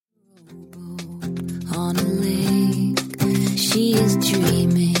on a lake. She is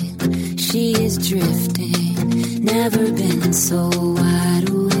dreaming, she is drifting, never been so wide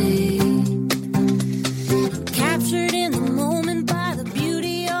awake. Captured in the moment by the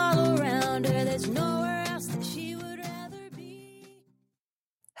beauty all around her, there's nowhere else that she would rather be.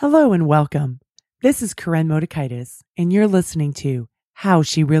 Hello and welcome. This is Karen Motekaitis, and you're listening to How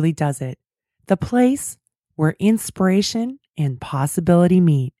She Really Does It, the place where inspiration and possibility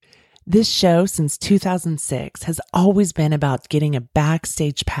meet. This show since 2006 has always been about getting a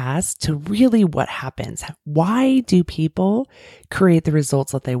backstage pass to really what happens. Why do people create the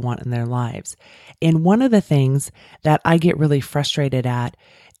results that they want in their lives? And one of the things that I get really frustrated at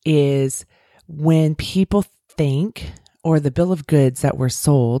is when people think, or the bill of goods that were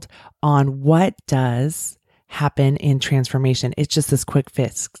sold on what does happen in transformation. It's just this quick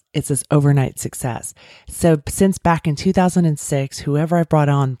fix. It's this overnight success. So since back in 2006, whoever I brought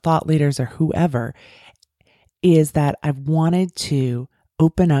on, thought leaders or whoever, is that I've wanted to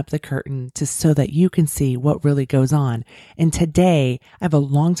open up the curtain so that you can see what really goes on. And today I have a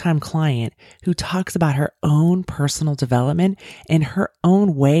longtime client who talks about her own personal development and her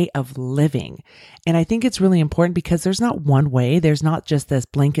own way of living. And I think it's really important because there's not one way. There's not just this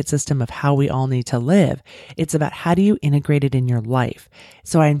blanket system of how we all need to live. It's about how do you integrate it in your life.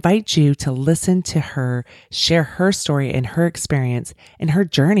 So I invite you to listen to her share her story and her experience and her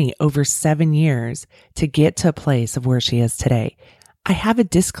journey over 7 years to get to a place of where she is today. I have a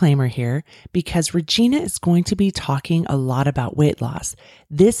disclaimer here because Regina is going to be talking a lot about weight loss.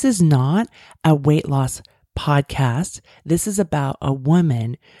 This is not a weight loss podcast. This is about a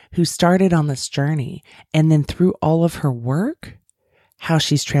woman who started on this journey and then through all of her work, how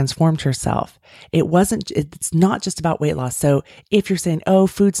she's transformed herself. It's not just about weight loss. So if you're saying, oh,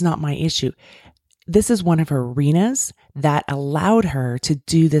 food's not my issue, this is one of her arenas that allowed her to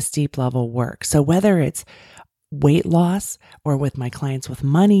do this deep level work. So whether it's weight loss or with my clients with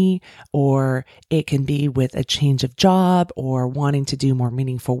money, or it can be with a change of job or wanting to do more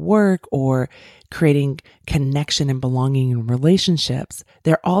meaningful work or creating connection and belonging in relationships.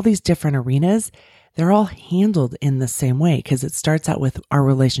 There are all these different arenas. They're all handled in the same way because it starts out with our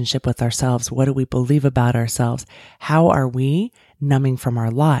relationship with ourselves. What do we believe about ourselves? How are we numbing from our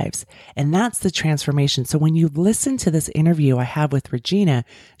lives? And that's the transformation. So when you listen to this interview I have with Regina,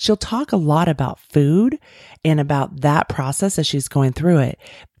 she'll talk a lot about food and about that process as she's going through it.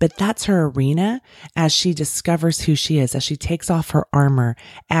 But that's her arena as she discovers who she is, as she takes off her armor,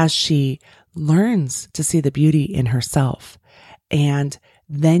 as she learns to see the beauty in herself. And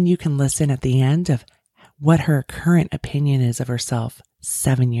then you can listen at the end of what her current opinion is of herself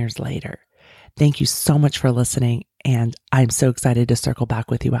 7 years later. Thank you so much for listening. And I'm so excited to circle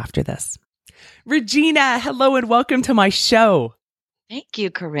back with you after this. Regina, hello and welcome to my show. Thank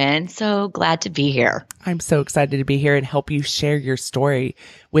you, Corinne. So glad to be here. I'm so excited to be here and help you share your story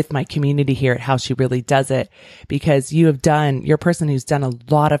with my community here at How She Really Does It, because you're a person who's done a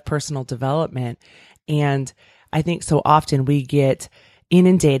lot of personal development. And I think so often we get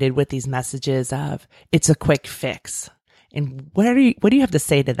inundated with these messages of it's a quick fix. And what do you have to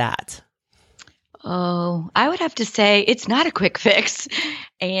say to that? Oh, I would have to say it's not a quick fix,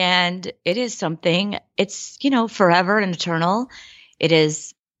 and it is something, it's, forever and eternal. It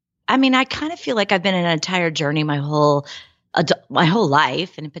is, I kind of feel like I've been in an entire journey my whole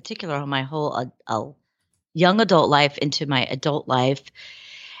life, and in particular my whole young adult life into my adult life.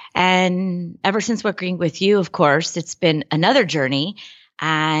 And ever since working with you, of course, it's been another journey.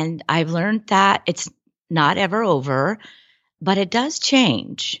 And I've learned that it's not ever over, but it does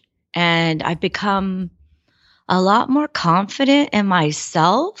change. And I've become a lot more confident in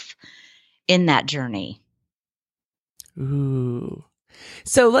myself in that journey. Ooh.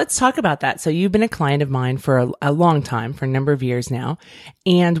 So let's talk about that. So you've been a client of mine for a long time, for a number of years now.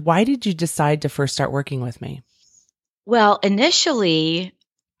 And why did you decide to first start working with me? Well, initially,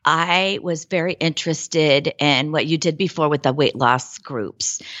 I was very interested in what you did before with the weight loss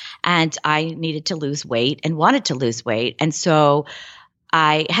groups. And I needed to lose weight and wanted to lose weight. And so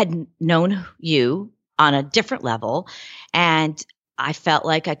I had known you on a different level, and I felt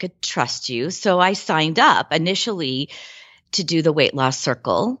like I could trust you. So I signed up initially to do the weight loss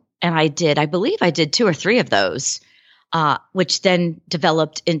circle. And I believe I did 2 or 3 of those, which then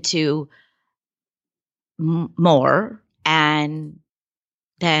developed into more. And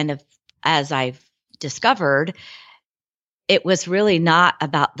then as I've discovered, it was really not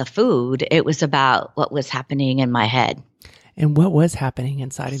about the food. It was about what was happening in my head. And what was happening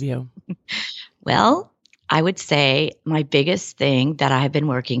inside of you? Well, I would say my biggest thing that I have been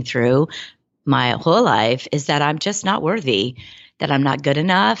working through my whole life is that I'm just not worthy, that I'm not good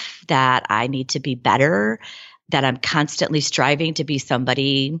enough, that I need to be better, that I'm constantly striving to be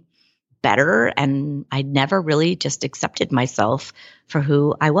somebody better. And I never really just accepted myself for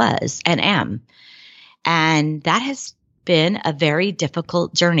who I was and am. And that has been a very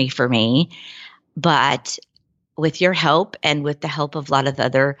difficult journey for me. But with your help and with the help of a lot of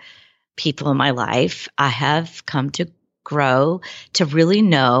other people in my life, I have come to grow to really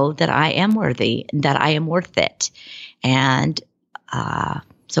know that I am worthy, that I am worth it. And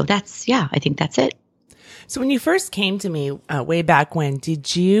so I think that's it. So when you first came to me way back when,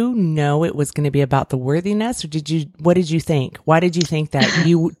 did you know it was going to be about the worthiness, or what did you think? Why did you think that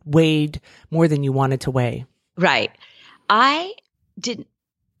you weighed more than you wanted to weigh? Right. I didn't.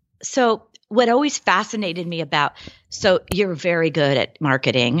 So what always fascinated me so you're very good at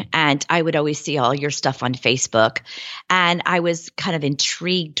marketing, and I would always see all your stuff on Facebook, and I was kind of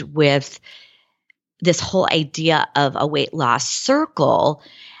intrigued with this whole idea of a weight loss circle,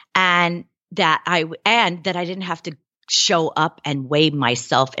 and that I didn't have to show up and weigh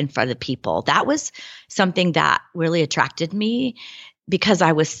myself in front of people. That was something that really attracted me because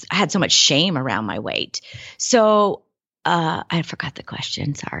I had so much shame around my weight. So I forgot the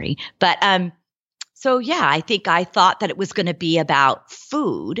question, sorry. But so yeah, I thought that it was going to be about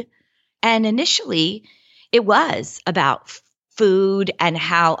food. And initially it was about food and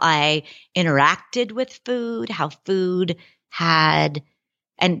how I interacted with food, how food had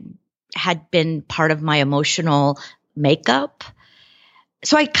been part of my emotional makeup.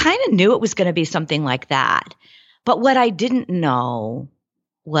 So I kind of knew it was going to be something like that. But what I didn't know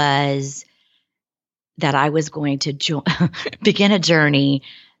was that I was going to begin a journey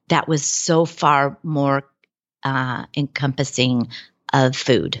that was so far more encompassing of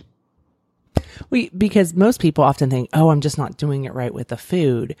food. Because most people often think, oh, I'm just not doing it right with the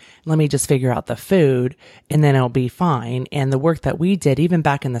food. Let me just figure out the food and then it'll be fine. And the work that we did, even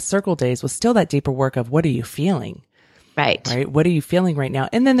back in the circle days, was still that deeper work of what are you feeling? Right. What are you feeling right now?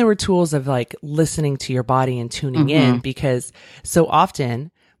 And then there were tools of like listening to your body and tuning in, because so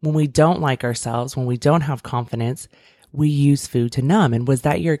often when we don't like ourselves, when we don't have confidence, we use food to numb. And was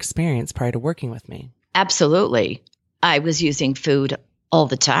that your experience prior to working with me? Absolutely. I was using food all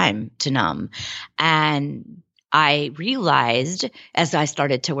the time to numb. And I realized as I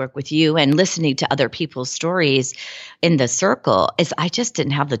started to work with you and listening to other people's stories in the circle is I just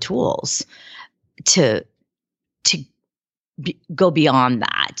didn't have the tools to go beyond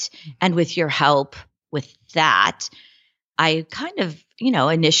that. And with your help with that, I kind of,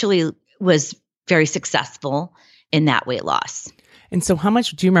 initially was very successful in that weight loss. And so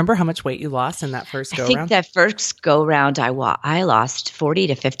do you remember how much weight you lost in that first go-around? I think that first go-round I lost 40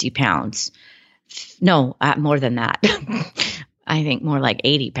 to 50 pounds. No, more than that. I think more like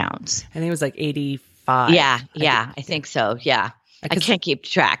 80 pounds. I think it was like 85. Yeah, I think so. Yeah. I can't keep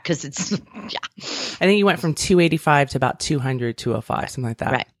track because it's, yeah. I think you went from 285 to about 200, 205, something like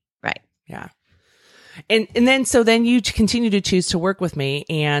that. Right. Yeah. And then you continue to choose to work with me,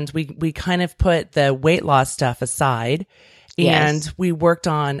 and we kind of put the weight loss stuff aside. And we worked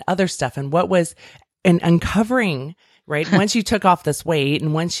on other stuff and uncovering, right? Once you took off this weight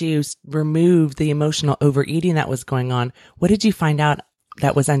and once you removed the emotional overeating that was going on, what did you find out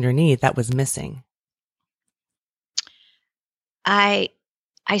that was underneath that was missing? I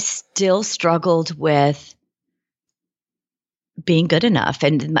still struggled with being good enough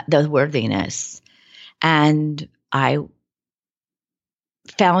and the worthiness. And I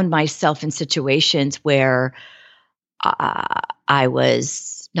found myself in situations where I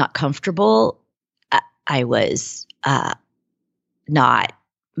was not comfortable. I was not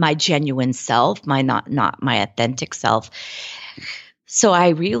my genuine self, not my authentic self. So I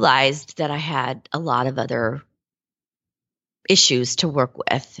realized that I had a lot of other issues to work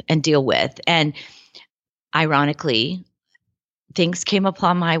with and deal with. And ironically, things came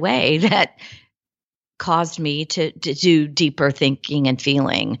upon my way that caused me to do deeper thinking and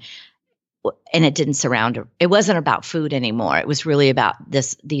feeling. And it wasn't about food anymore. It was really about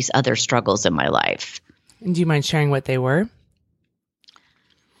these other struggles in my life. And do you mind sharing what they were?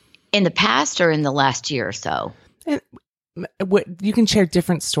 In the past or in the last year or so? What you can share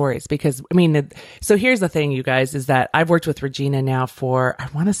different stories, because so here's the thing, you guys, is that I've worked with Regina now for, I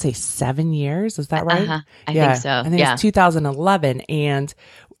want to say 7 years. Is that right? I think so. I think it's 2011. And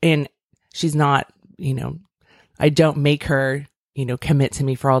she's not, I don't make her, commit to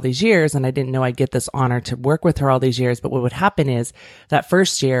me for all these years. And I didn't know I'd get this honor to work with her all these years. But what would happen is that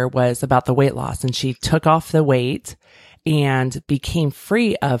first year was about the weight loss, and she took off the weight and became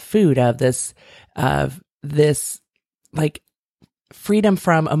free of food, of this like freedom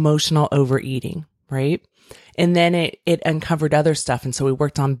from emotional overeating, right? And then it uncovered other stuff. And so we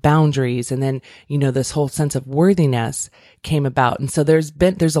worked on boundaries. And then, this whole sense of worthiness came about. And so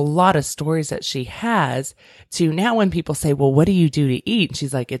there's a lot of stories that she has to now when people say, well, what do you do to eat? And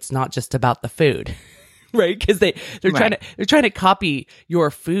she's like, it's not just about the food. Right. Cause they're Right. trying to copy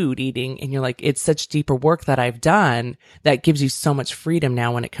your food eating. And you're like, it's such deeper work that I've done that gives you so much freedom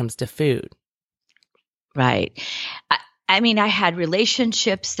now when it comes to food. Right. I mean, I had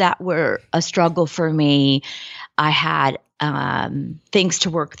relationships that were a struggle for me. I had things to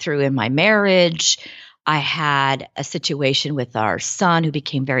work through in my marriage. I had a situation with our son who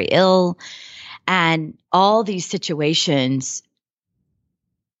became very ill. And all these situations,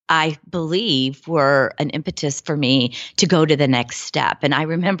 I believe, were an impetus for me to go to the next step. And I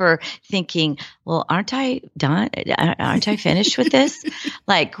remember thinking, well, aren't I done? Aren't I finished with this?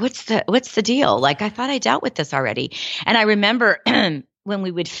 Like, what's the deal? Like, I thought I dealt with this already. And I remember when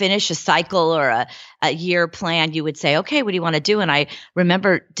we would finish a cycle or a year plan, you would say, okay, what do you want to do? And I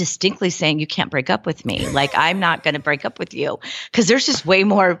remember distinctly saying, you can't break up with me. Like, I'm not going to break up with you because there's just way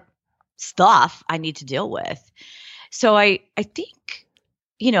more stuff I need to deal with. So I think,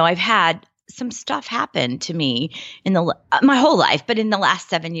 I've had some stuff happen to me in my whole life, but in the last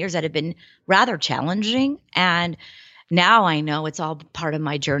 7 years that have been rather challenging. And now I know it's all part of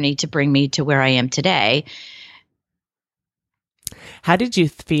my journey to bring me to where I am today. How did you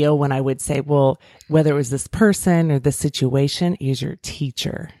feel when I would say, well, whether it was this person or this situation is your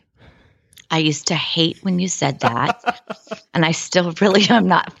teacher? I used to hate when you said that, and I still really am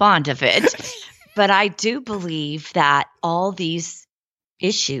not fond of it. But I do believe that all these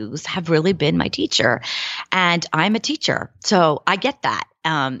issues have really been my teacher, and I'm a teacher. So I get that.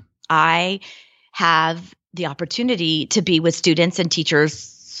 I have the opportunity to be with students and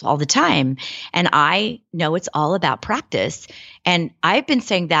teachers all the time. And I know it's all about practice. And I've been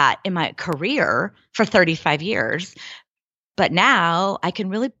saying that in my career for 35 years, but now I can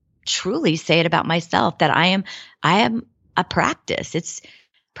really truly say it about myself that I am a practice. It's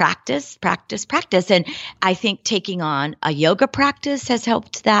practice, practice, practice. And I think taking on a yoga practice has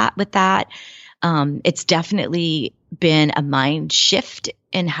helped with that. It's definitely been a mind shift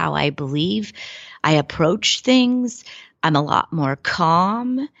in how I believe I approach things. I'm a lot more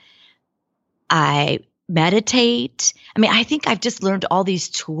calm. I meditate. I mean, I think I've just learned all these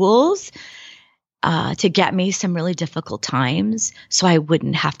tools to get me some really difficult times so I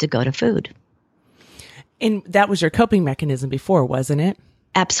wouldn't have to go to food. And that was your coping mechanism before, wasn't it?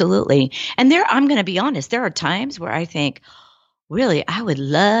 Absolutely. And I'm going to be honest, there are times where I think, really, I would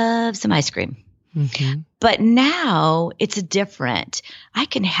love some ice cream. Mm-hmm. But now it's different. I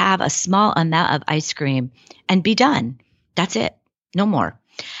can have a small amount of ice cream and be done. That's it. No more.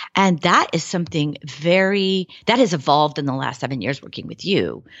 And that is something that has evolved in the last 7 years working with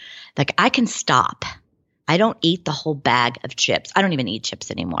you. Like, I can stop. I don't eat the whole bag of chips. I don't even eat chips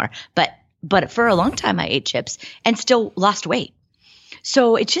anymore. But for a long time, I ate chips and still lost weight.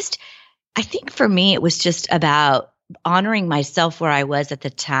 So I think for me, it was just about honoring myself where I was at the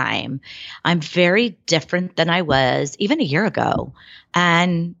time. I'm very different than I was even a year ago.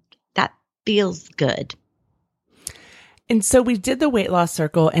 And that feels good. And so we did the weight loss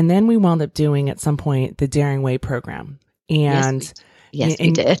circle, and then we wound up doing at some point the Daring Way program. And yes,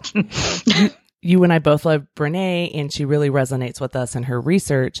 we did. You and I both love Brene, and she really resonates with us in her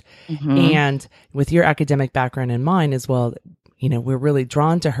research. Mm-hmm. And with your academic background in mine as well, we're really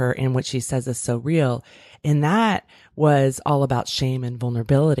drawn to her, and what she says is so real. And that was all about shame and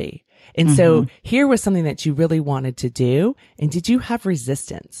vulnerability. And mm-hmm. so here was something that you really wanted to do. And did you have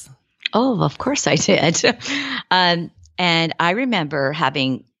resistance? Oh, of course I did. And I remember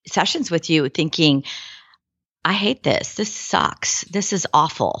having sessions with you thinking, I hate this. This sucks. This is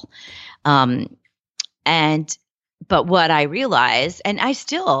awful. But what I realized, and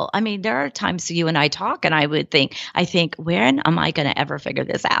there are times you and I talk and I think, when am I going to ever figure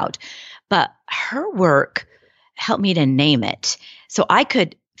this out? But her work helped me to name it. So I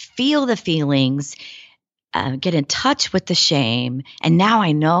could feel the feelings, get in touch with the shame. And now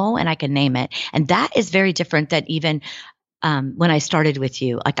I know, and I can name it. And that is very different than even when I started with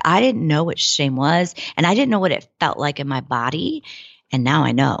you. Like, I didn't know what shame was, and I didn't know what it felt like in my body. And now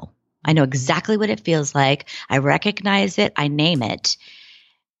I know. I know exactly what it feels like. I recognize it. I name it.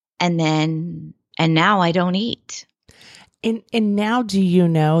 And now I don't eat. And now do you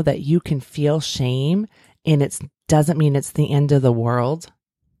know that you can feel shame and it doesn't mean it's the end of the world?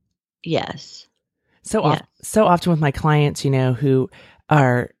 Yes. So often with my clients, who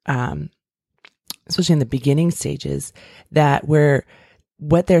are, especially in the beginning stages, that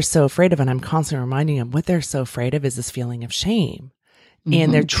what they're so afraid of, and I'm constantly reminding them, what they're so afraid of is this feeling of shame.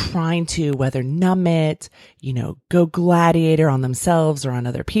 And they're trying to, whether numb it, go gladiator on themselves or on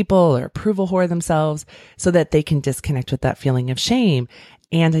other people or approval whore themselves so that they can disconnect with that feeling of shame.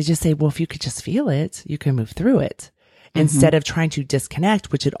 And I just say, well, if you could just feel it, you can move through it instead of trying to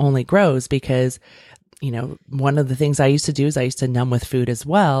disconnect, which it only grows because, one of the things I used to do is I used to numb with food as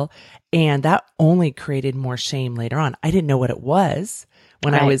well. And that only created more shame later on. I didn't know what it was.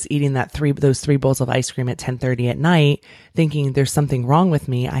 When I was eating those 3 bowls of ice cream at 10:30 at night, thinking there's something wrong with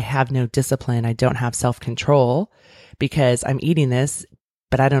me. I have no discipline. I don't have self-control because I'm eating this,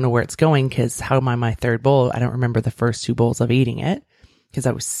 but I don't know where it's going because how am I my 3rd bowl? I don't remember the first 2 bowls of eating it because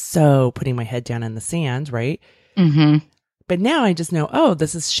I was so putting my head down in the sand, right? But now I just know, oh,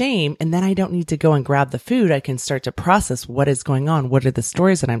 this is shame. And then I don't need to go and grab the food. I can start to process what is going on. What are the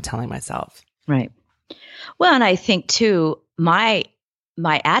stories that I'm telling myself? Right. Well, and I think too, my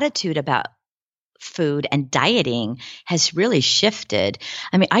attitude about food and dieting has really shifted.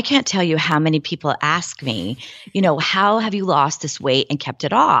 I mean, I can't tell you how many people ask me, how have you lost this weight and kept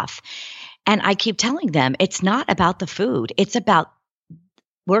it off? And I keep telling them it's not about the food. It's about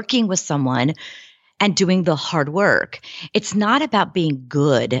working with someone and doing the hard work. It's not about being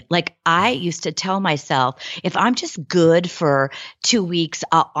good. Like I used to tell myself, if I'm just good for 2 weeks,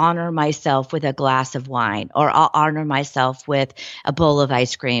 I'll honor myself with a glass of wine, or I'll honor myself with a bowl of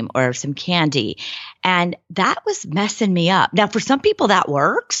ice cream or some candy. And that was messing me up. Now, for some people that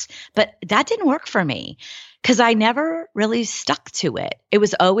works, but that didn't work for me because I never really stuck to it. It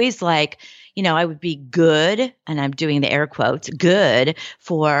was always like, I would be good, and I'm doing the air quotes, good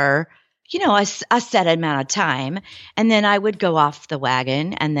for a set amount of time. And then I would go off the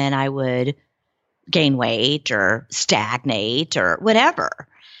wagon and then I would gain weight or stagnate or whatever.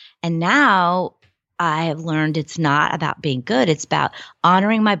 And now I have learned it's not about being good. It's about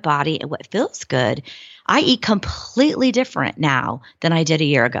honoring my body and what feels good. I eat completely different now than I did a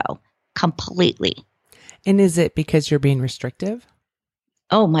year ago. Completely. And is it because you're being restrictive?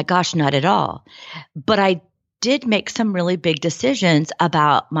 Oh my gosh, not at all. But I did make some really big decisions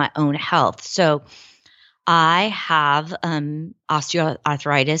about my own health. So I have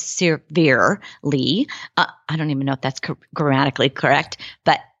osteoarthritis severely. I don't even know if that's grammatically correct,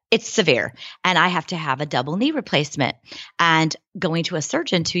 but it's severe. And I have to have a double knee replacement. And going to a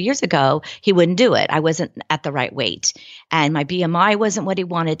surgeon 2 years ago, he wouldn't do it. I wasn't at the right weight. And my BMI wasn't what he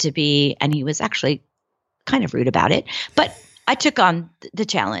wanted to be. And he was actually kind of rude about it. But I took on the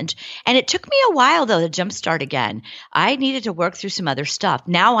challenge, and it took me a while though to jumpstart again. I needed to work through some other stuff.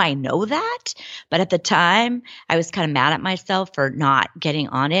 Now I know that, but at the time I was kind of mad at myself for not getting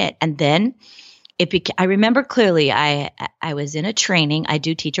on it. And then I remember clearly I was in a training. I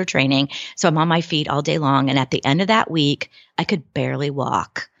do teacher training. So I'm on my feet all day long. And at the end of that week, I could barely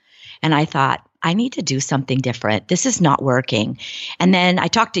walk. And I thought, I need to do something different. This is not working. And then I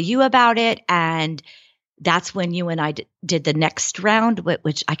talked to you about it, and that's when you and I did the next round,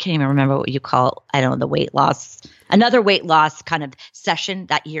 which I can't even remember what you call, I don't know, the weight loss, another weight loss kind of session,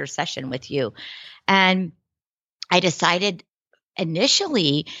 that year session with you. And I decided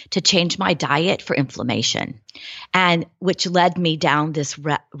initially to change my diet for inflammation, and which led me down this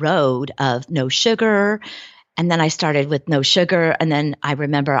road of no sugar. And then I started with no sugar. And then I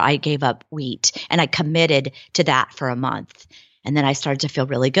remember I gave up wheat, and I committed to that for a month. And then I started to feel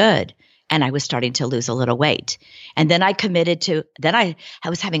really good. And I was starting to lose a little weight. And then I committed to, then I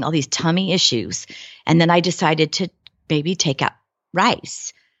was having all these tummy issues. And then I decided to maybe take out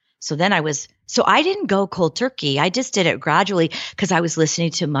rice. So I didn't go cold turkey. I just did it gradually because I was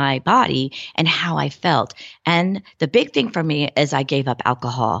listening to my body and how I felt. And the big thing for me is I gave up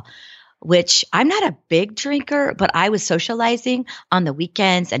alcohol, which I'm not a big drinker, but I was socializing on the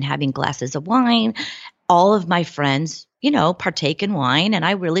weekends and having glasses of wine. All of my friends, partake in wine, and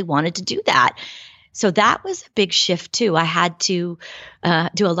I really wanted to do that. So that was a big shift too. I had to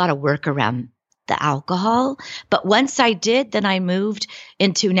do a lot of work around the alcohol. But once I did, then I moved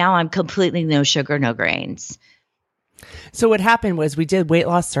into now I'm completely no sugar, no grains. So what happened was we did Weight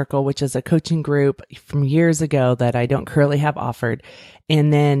Loss Circle, which is a coaching group from years ago that I don't currently have offered.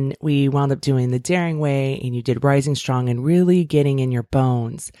 And then we wound up doing the Daring Way, and you did Rising Strong, and really getting in your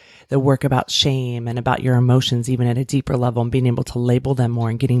bones, the work about shame and about your emotions, even at a deeper level, and being able to label them more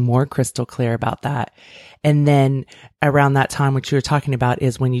and getting more crystal clear about that. And then around that time, what you were talking about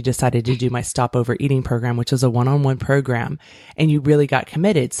is when you decided to do my Stop Overeating program, which is a one-on-one program, and you really got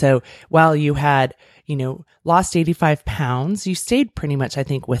committed. So while you had lost 85 pounds, you stayed pretty much, I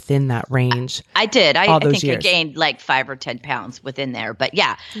think, within that range. I did. I think years. I gained like 5 or 10 pounds within there. But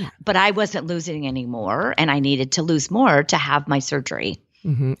but I wasn't losing anymore, and I needed to lose more to have my surgery.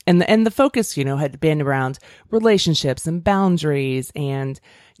 And the focus, had been around relationships and boundaries. And,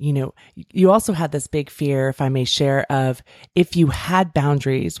 you also had this big fear, if I may share, of if you had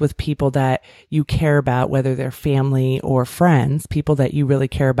boundaries with people that you care about, whether they're family or friends, people that you really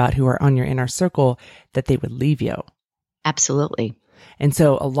care about who are on your inner circle, that they would leave you. Absolutely. And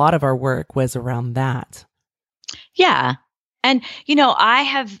so a lot of our work was around that. Yeah. And, I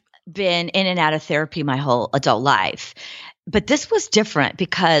have been in and out of therapy my whole adult life, but this was different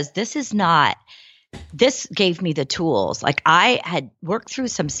because this gave me the tools. Like I had worked through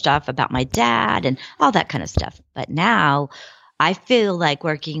some stuff about my dad and all that kind of stuff. But now I feel like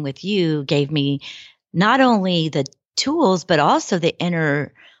working with you gave me not only the tools, but also the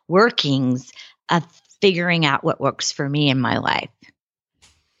inner workings of figuring out what works for me in my life.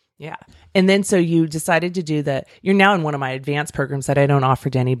 Yeah. And then so you decided to you're now in one of my advanced programs that I don't offer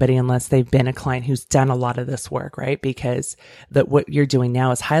to anybody unless they've been a client who's done a lot of this work, right? Because what you're doing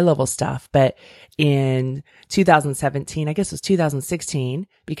now is high level stuff. But in 2017, I guess it was 2016,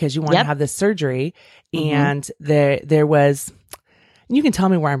 because you want to have this surgery, and there was, you can tell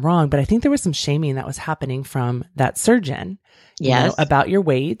me where I'm wrong, but I think there was some shaming that was happening from that surgeon. About your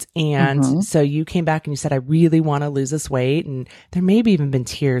weight. And so you came back and you said, I really want to lose this weight. And there maybe even been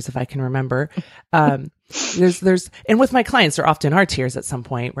tears, if I can remember. And with my clients, there often are tears at some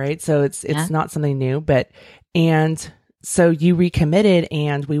point, right? So it's not something new, and so you recommitted,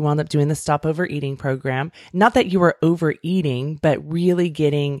 and we wound up doing the Stop Overeating program. Not that you were overeating, but really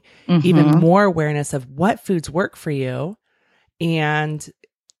getting even more awareness of what foods work for you and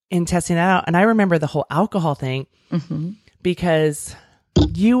testing that out. And I remember the whole alcohol thing. Because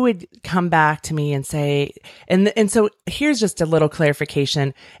you would come back to me and say, and so here's just a little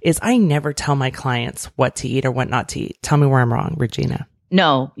clarification, is I never tell my clients what to eat or what not to eat. Tell me where I'm wrong, Regina.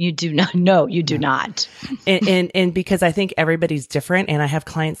 No, you do not. No, you do not. And because I think everybody's different, and I have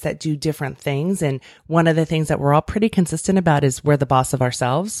clients that do different things. And one of the things that we're all pretty consistent about is we're the boss of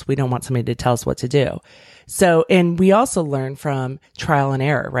ourselves. We don't want somebody to tell us what to do. So, and we also learn from trial and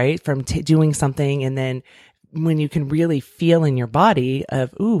error, right? From doing something, and then when you can really feel in your body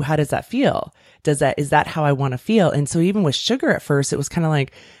of, ooh, how does that feel? Is that how I want to feel? And so even with sugar at first, it was kind of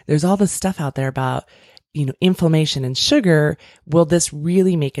like, there's all this stuff out there about, inflammation and sugar. Will this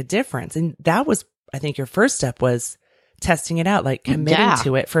really make a difference? And that was, I think your first step was testing it out, like committing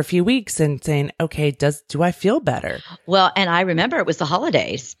to it for a few weeks and saying, okay, do I feel better? Well, and I remember it was the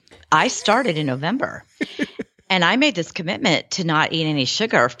holidays. I started in November. And I made this commitment to not eat any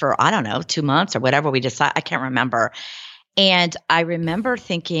sugar for, 2 months or whatever we decided. I can't remember. And I remember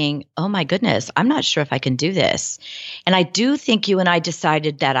thinking, oh my goodness, I'm not sure if I can do this. And I do think you and I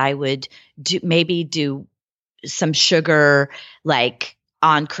decided that I would do some sugar like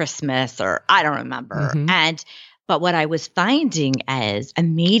on Christmas, or I don't remember. But what I was finding is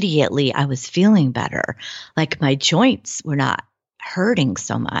immediately I was feeling better. Like my joints were not hurting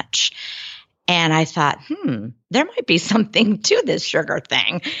so much. And I thought, there might be something to this sugar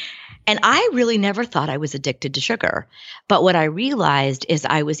thing. And I really never thought I was addicted to sugar. But what I realized is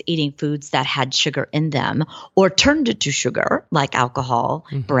I was eating foods that had sugar in them or turned it to sugar, like alcohol,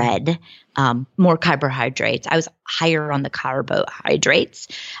 bread, more carbohydrates. I was higher on the carbohydrates,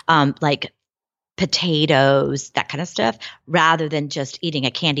 like potatoes, that kind of stuff, rather than just eating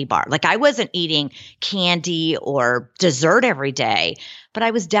a candy bar. Like I wasn't eating candy or dessert every day, but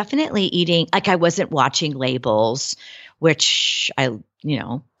I was definitely eating, like I wasn't watching labels, which I,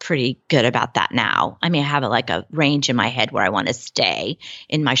 pretty good about that now. I mean, I have a range in my head where I want to stay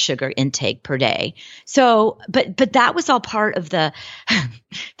in my sugar intake per day. So, but that was all part of that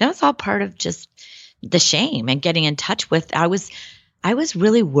was all part of just the shame and getting in touch with, I was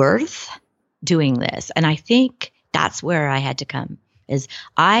really worth doing this. And I think that's where I had to come, is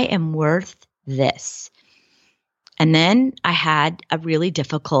I am worth this. And then I had a really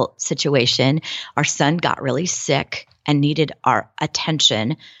difficult situation. Our son got really sick and needed our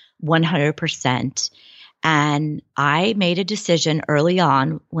attention 100%. And I made a decision early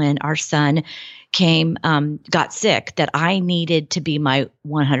on when our son got sick, that I needed to be my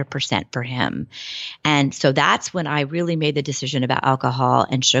 100% for him. And so that's when I really made the decision about alcohol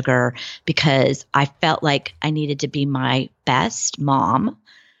and sugar, because I felt like I needed to be my best mom.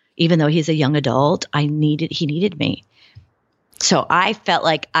 Even though he's a young adult, he needed me. So I felt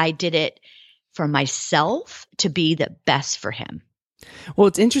like I did it for myself to be the best for him. Well,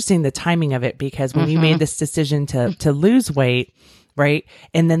 it's interesting, the timing of it, because when you made this decision to lose weight, right?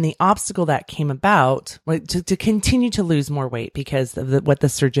 And then the obstacle that came about, like, to continue to lose more weight because of what the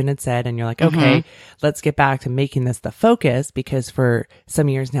surgeon had said. And you're like, okay, let's get back to making this the focus, because for some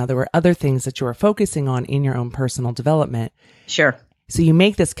years now, there were other things that you were focusing on in your own personal development. Sure. So you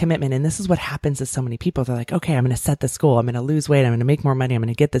make this commitment, and this is what happens to so many people. They're like, okay, I'm going to set this goal. I'm going to lose weight. I'm going to make more money. I'm going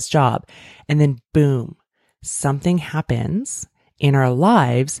to get this job. And then boom, something happens in our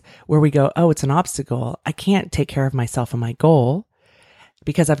lives where we go, oh, it's an obstacle. I can't take care of myself and my goal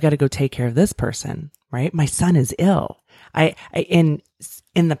because I've got to go take care of this person, right? My son is ill.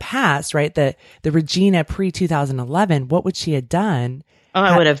 In the past, right? The Regina pre-2011, what would she have done? Oh,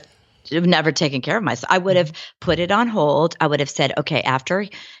 I would have never taken care of myself. I would have put it on hold. I would have said, okay, after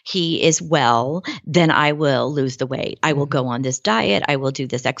he is well, then I will lose the weight. I will go on this diet. I will do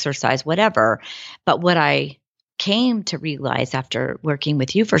this exercise, whatever. But what I came to realize after working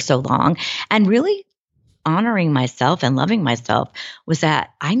with you for so long and really honoring myself and loving myself was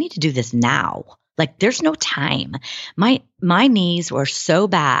that I need to do this now. Like there's no time. My knees were so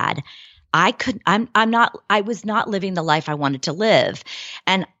bad. I was not living the life I wanted to live.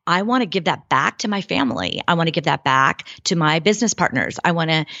 And I want to give that back to my family. I want to give that back to my business partners. I want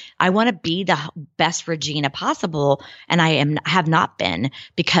to be the best Regina possible. And I have not been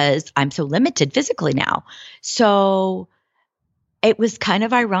because I'm so limited physically now. So it was kind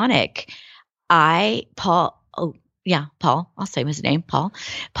of ironic. Paul, I'll say his name, Paul.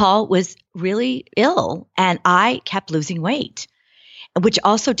 Paul was really ill and I kept losing weight, which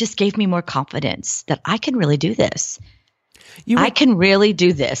also just gave me more confidence that I can really do this. I can really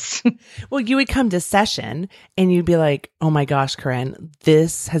do this. Well, you would come to session and you'd be like, oh my gosh, Corinne,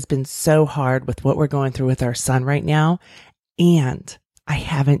 this has been so hard with what we're going through with our son right now. And I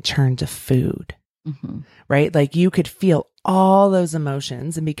haven't turned to food, right? Like you could feel all those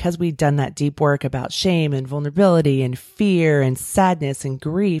emotions. And because we'd done that deep work about shame and vulnerability and fear and sadness and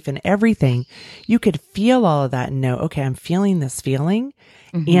grief and everything, you could feel all of that and know, okay, I'm feeling this feeling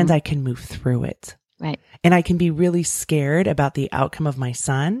and I can move through it. Right. And I can be really scared about the outcome of my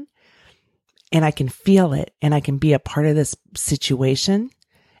son and I can feel it and I can be a part of this situation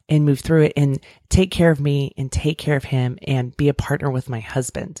and move through it and take care of me and take care of him and be a partner with my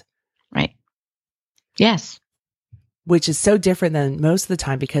husband. Right. Yes. Which is so different than most of the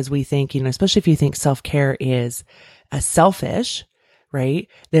time because we think, especially if you think self-care is selfish, right?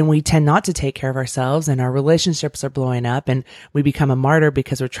 Then we tend not to take care of ourselves and our relationships are blowing up and we become a martyr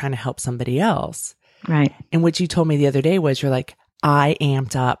because we're trying to help somebody else. Right. And what you told me the other day was you're like, I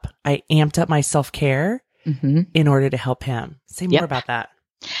amped up my self-care in order to help him. Say more about that.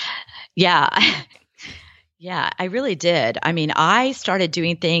 Yeah. Yeah, I really did. I mean, I started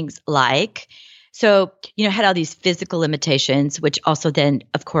doing things like, so, had all these physical limitations, which also then,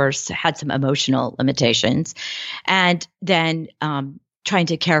 of course, had some emotional limitations. And then trying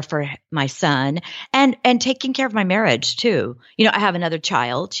to care for my son and taking care of my marriage too. I have another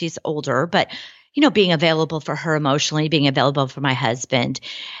child. She's older, but, being available for her emotionally, being available for my husband.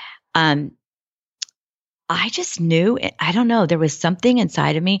 I just knew, I don't know, there was something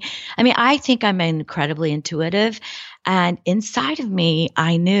inside of me. I mean, I think I'm incredibly intuitive. And inside of me,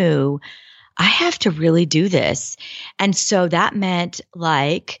 I knew I have to really do this. And so that meant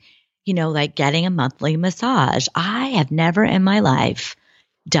like getting a monthly massage. I have never in my life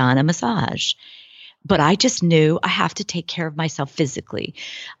done a massage, but I just knew I have to take care of myself physically.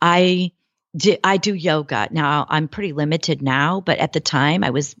 I do yoga. Now I'm pretty limited now, but at the time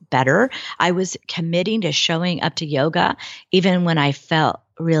I was better. I was committing to showing up to yoga even when I felt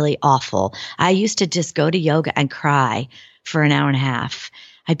really awful. I used to just go to yoga and cry for an hour and a half.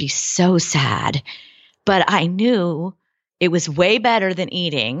 I'd be so sad, but I knew it was way better than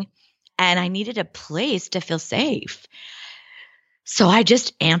eating and I needed a place to feel safe. So I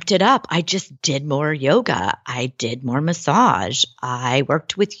just amped it up. I just did more yoga. I did more massage. I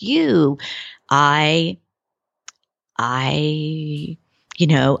worked with you. I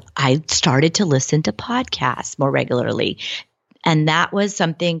started to listen to podcasts more regularly. And that was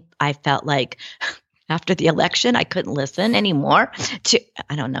something I felt like after the election, I couldn't listen anymore to,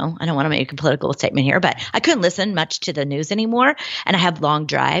 I don't know, I don't want to make a political statement here, but I couldn't listen much to the news anymore. And I have long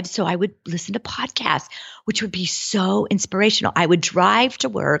drives. So I would listen to podcasts, which would be so inspirational. I would drive to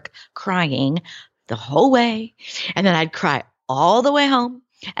work crying the whole way. And then I'd cry all the way home.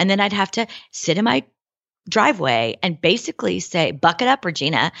 And then I'd have to sit in my driveway and basically say, buck it up,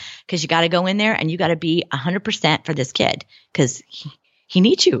 Regina, because you got to go in there and you got to be 100% for this kid because he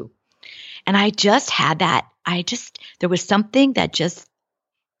needs you. And I just had that. There was something that just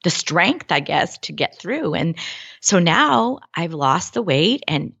the strength, I guess, to get through. And so now I've lost the weight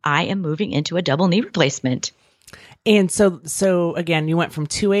and I am moving into a double knee replacement. And so again, you went from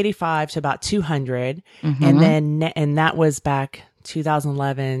 285 to about 200 and that was back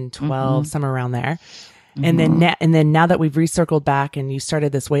 2011, 12, somewhere around there. And then now that we've recircled back and you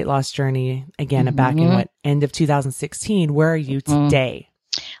started this weight loss journey again, back in end of 2016, where are you today?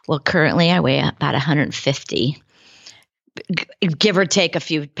 Well, currently I weigh about 150, give or take a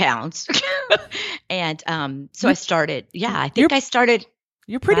few pounds. And so I started, I started.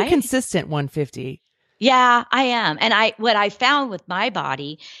 You're pretty consistent 150. Yeah, I am. And what I found with my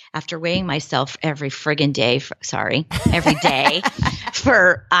body after weighing myself every friggin' day, every day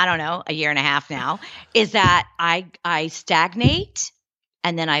for, I don't know, a year and a half now, is that I stagnate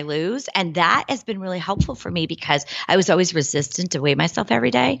and then I lose. And that has been really helpful for me because I was always resistant to weigh myself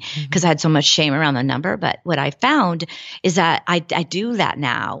every day because I had so much shame around the number. But what I found is that I do that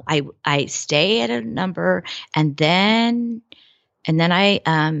now. I stay at a number and then I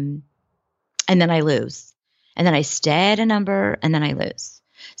lose. And then I stay at a number and then I lose.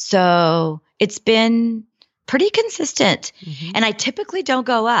 So it's been pretty consistent. And I typically don't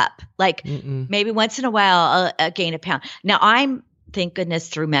go up. Like maybe once in a while I'll gain a pound. Now thank goodness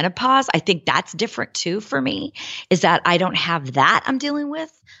through menopause, I think that's different too for me, is that I don't have that I'm dealing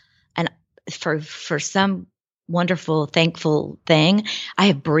with. And for some wonderful, thankful thing,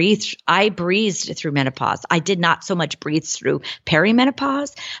 I breezed through menopause. I did not so much breathe through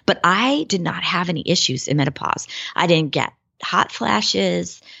perimenopause, but I did not have any issues in menopause. I didn't get hot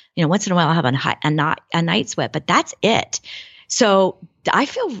flashes. Once in a while I'll have a night sweat, but that's it. So I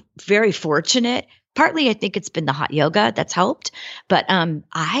feel very fortunate. Partly I think it's been the hot yoga that's helped, but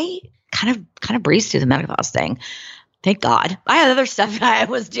I kind of breezed through the menopause thing. Thank God. I had other stuff I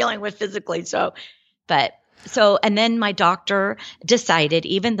was dealing with physically. And then my doctor decided,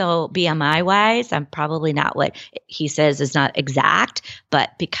 even though BMI wise, I'm probably not what he says is not exact,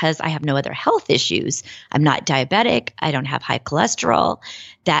 but because I have no other health issues, I'm not diabetic, I don't have high cholesterol,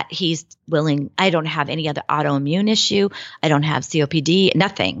 that he's willing, I don't have any other autoimmune issue, I don't have COPD,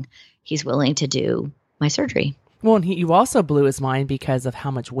 nothing. He's willing to do my surgery. Well, and you also blew his mind because of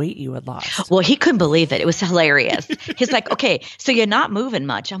how much weight you had lost. Well, he couldn't believe it. It was hilarious. He's like, okay, so you're not moving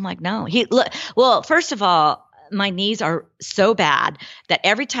much. I'm like, no. Well, first of all, my knees are so bad that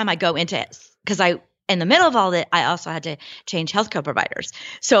every time I go into in the middle of all that, I also had to change healthcare providers.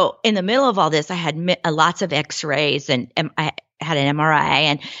 So in the middle of all this, I had lots of x-rays and I had an MRI,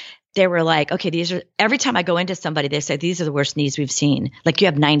 and they were like, okay, every time I go into somebody, they say, these are the worst knees we've seen. Like, you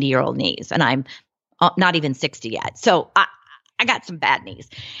have 90-year-old knees, and I'm not even 60 yet. So I got some bad knees.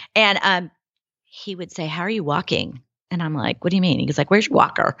 And he would say, how are you walking? And I'm like, what do you mean? He's like, where's your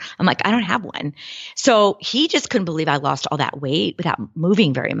walker? I'm like, I don't have one. So he just couldn't believe I lost all that weight without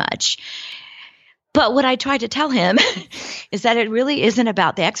moving very much. But what I tried to tell him is that it really isn't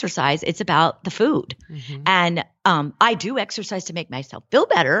about the exercise. It's about the food. And I do exercise to make myself feel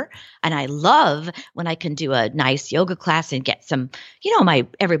better. And I love when I can do a nice yoga class and get some,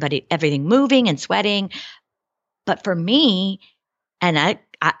 everything moving and sweating. But for me, and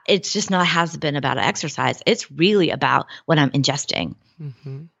it's just has been about exercise. It's really about what I'm ingesting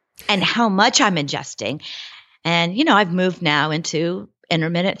and how much I'm ingesting. And, I've moved now into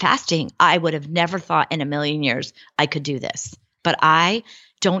intermittent fasting. I would have never thought in a million years I could do this, but I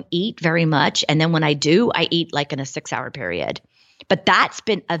don't eat very much. And then when I do, I eat like in a 6-hour period, but that's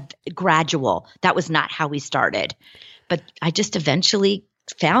been a gradual. That was not how we started, but I just eventually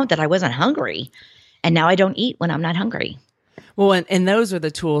found that I wasn't hungry, and now I don't eat when I'm not hungry. Well, and those are the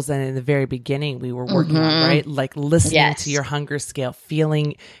tools that in the very beginning we were working on, right? Like listening to your hunger scale,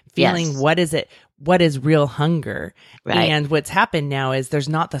 feeling what is real hunger. Right. And what's happened now is there's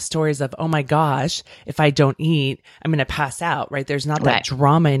not the stories of, oh my gosh, if I don't eat, I'm going to pass out, right? There's not that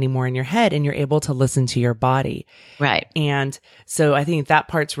drama anymore in your head, and you're able to listen to your body. Right. And so I think that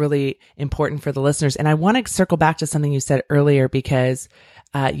part's really important for the listeners. And I want to circle back to something you said earlier, because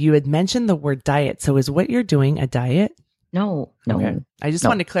you had mentioned the word diet. So is what you're doing a diet? No. Okay. I just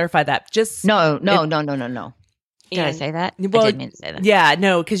wanted to clarify that. No. Did I say that? Well, I didn't mean to say that. Yeah,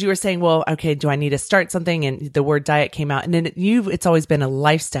 no, because you were saying, well, okay, do I need to start something? And the word diet came out. And then it's always been a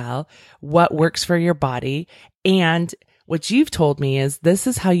lifestyle, what works for your body. And what you've told me is this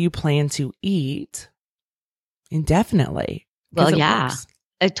is how you plan to eat indefinitely. Well, yeah.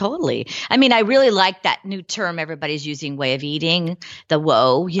 Totally. I mean, I really like that new term everybody's using, way of eating, the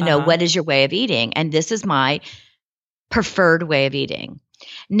WOE, what is your way of eating? And this is my preferred way of eating.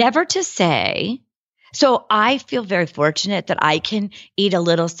 Never to say, so I feel very fortunate that I can eat a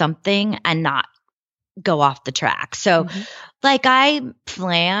little something and not go off the track. So like I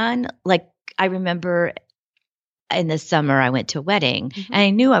plan, like I remember in the summer I went to a wedding and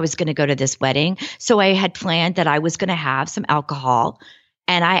I knew I was going to go to this wedding. So I had planned that I was going to have some alcohol,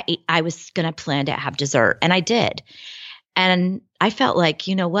 and I was going to plan to have dessert, and I did. And I felt like,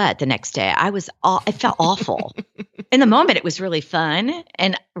 you know what, the next day I felt awful. In the moment, it was really fun.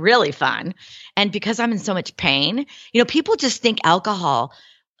 And because I'm in so much pain, people just think alcohol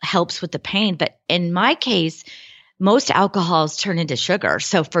helps with the pain. But in my case, most alcohols turn into sugar.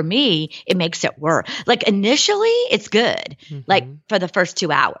 So for me, it makes it worse. Like initially it's good, like for the first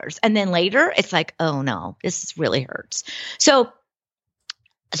 2 hours. And then later it's like, oh no, this really hurts. So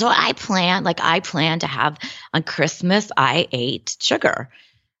I planned to have on Christmas, I ate sugar.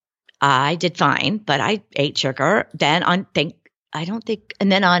 I did fine, but I ate sugar. Then on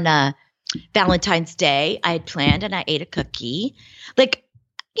Valentine's Day, I had planned and I ate a cookie.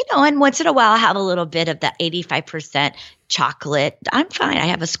 And once in a while I have a little bit of that 85% chocolate. I'm fine. I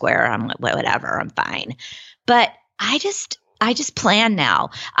have a square. I'm like, whatever. I'm fine. But I just plan now.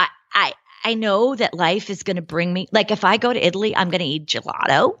 I know that life is going to bring me, like if I go to Italy, I'm going to eat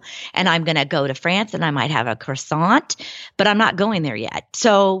gelato, and I'm going to go to France and I might have a croissant, but I'm not going there yet.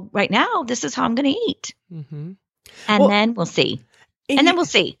 So right now, this is how I'm going to eat. And then we'll see.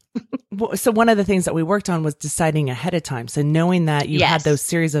 So one of the things that we worked on was deciding ahead of time. So knowing that you had those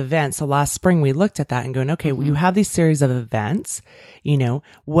series of events. So last spring we looked at that and going, okay, well, you have these series of events,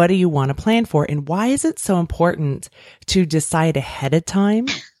 what do you want to plan for? And why is it so important to decide ahead of time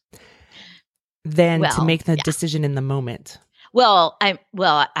than to make the decision in the moment? I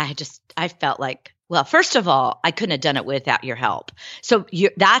felt like, first of all, I couldn't have done it without your help. So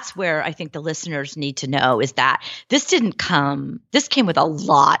that's where I think the listeners need to know is that this came with a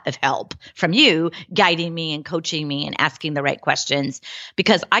lot of help from you guiding me and coaching me and asking the right questions,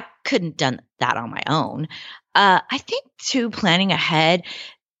 because I couldn't have done that on my own. I think too, planning ahead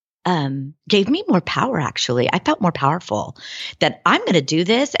gave me more power. Actually, I felt more powerful that I'm going to do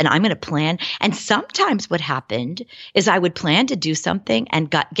this and I'm going to plan. And sometimes what happened is I would plan to do something and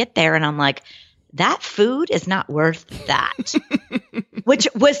get there and I'm like, that food is not worth that, which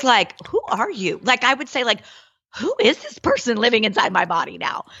was like, who are you? Like, I would say like, who is this person living inside my body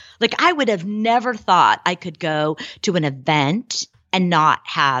now? Like, I would have never thought I could go to an event and not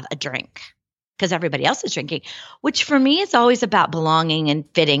have a drink because everybody else is drinking, which for me is always about belonging and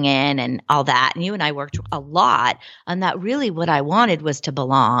fitting in and all that. And you and I worked a lot on that. Really what I wanted was to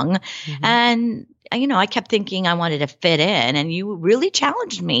belong. And I kept thinking I wanted to fit in, and you really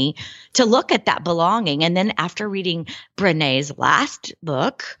challenged me to look at that belonging. And then after reading Brené's last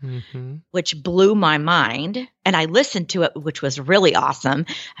book, which blew my mind, and I listened to it, which was really awesome.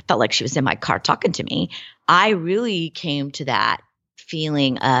 I felt like she was in my car talking to me. I really came to that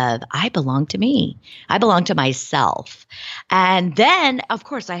feeling of I belong to me. I belong to myself. And then, of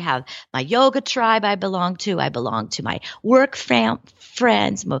course, I have my yoga tribe I belong to. I belong to my work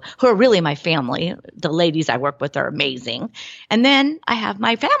friends who are really my family. The ladies I work with are amazing. And then I have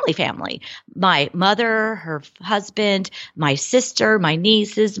my family, my mother, her husband, my sister, my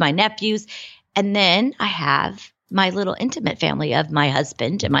nieces, my nephews. And then I have my little intimate family of my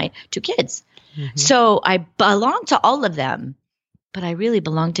husband and my 2 kids. So I belong to all of them. But I really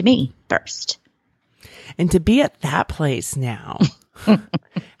belong to me first. And to be at that place now,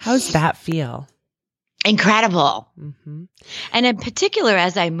 how's that feel? Incredible. And in particular,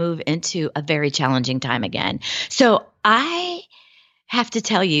 as I move into a very challenging time again. So I have to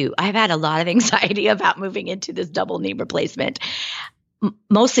tell you, I've had a lot of anxiety about moving into this double knee replacement,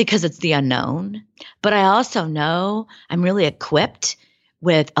 mostly because it's the unknown. But I also know I'm really equipped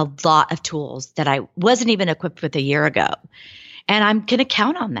with a lot of tools that I wasn't even equipped with a year ago. And I'm going to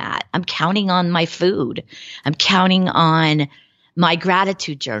count on that. I'm counting on my food. I'm counting on my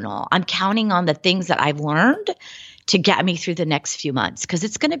gratitude journal. I'm counting on the things that I've learned to get me through the next few months, because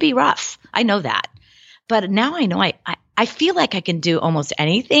it's going to be rough. I know that. But now I know I feel like I can do almost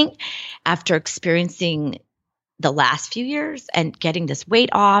anything after experiencing the last few years and getting this weight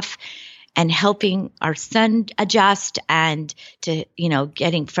off and helping our son adjust and to,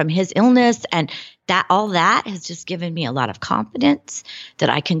 getting from his illness, and that all that has just given me a lot of confidence that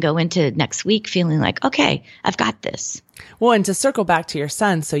I can go into next week feeling like, okay, I've got this. Well, and to circle back to your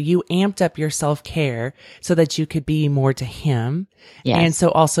son, so you amped up your self-care so that you could be more to him. Yes. And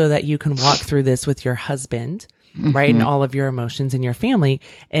so also that you can walk through this with your husband, right? And all of your emotions and your family.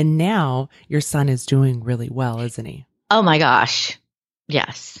 And now your son is doing really well, isn't he? Oh my gosh.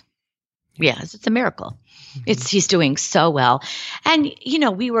 Yes. Yes, it's a miracle. He's doing so well. And,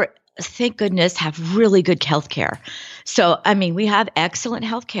 we were, thank goodness, have really good healthcare. So, we have excellent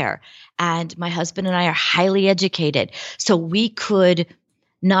healthcare, and my husband and I are highly educated. So we could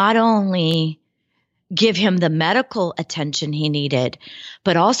not only give him the medical attention he needed,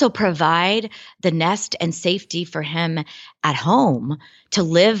 but also provide the nest and safety for him at home to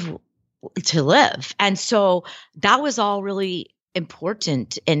live to live. And so that was all really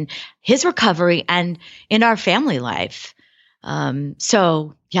important in his recovery and in our family life.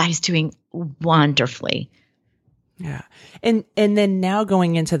 So yeah, he's doing wonderfully. Yeah. And then now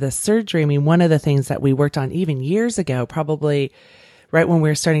going into the surgery, I mean, one of the things that we worked on even years ago, probably right when we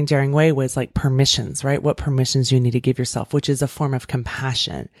were starting Daring Way, was like permissions, right? What permissions you need to give yourself, which is a form of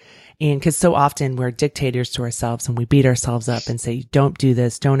compassion. And because so often we're dictators to ourselves and we beat ourselves up and say, don't do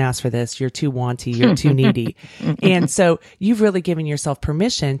this, don't ask for this, you're too wanty, you're too needy. And so you've really given yourself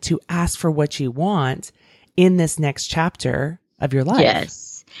permission to ask for what you want in this next chapter of your life.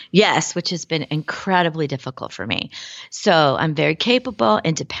 Yes, which has been incredibly difficult for me. So I'm very capable,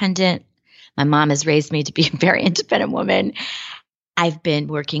 independent. My mom has raised me to be a very independent woman. I've been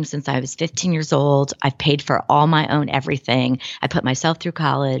working since I was 15 years old. I've paid for all my own everything. I put myself through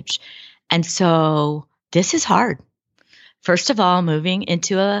college. And so this is hard. First of all, moving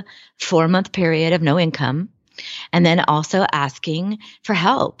into a 4-month period of no income, and then also asking for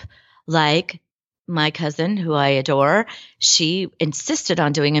help. Like my cousin, who I adore, she insisted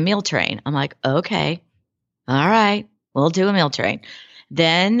on doing a meal train. I'm like, okay, all right, we'll do a meal train.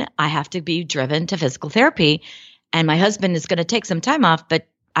 Then I have to be driven to physical therapy. And my husband is going to take some time off, but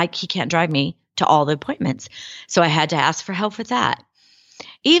he can't drive me to all the appointments. So I had to ask for help with that.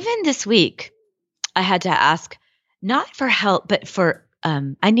 Even this week, I had to ask not for help, but for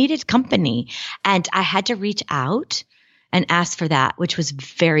I needed company. And I had to reach out and ask for that, which was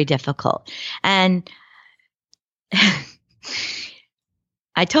very difficult. And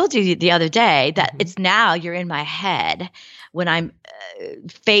I told you the other day that it's now you're in my head when I'm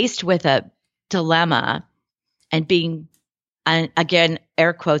faced with a dilemma and being, again,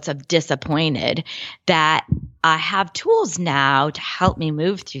 air quotes, of disappointed, that I have tools now to help me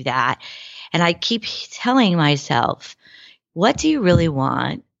move through that. And I keep telling myself, what do you really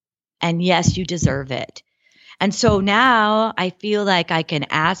want? And yes, you deserve it. And so now I feel like I can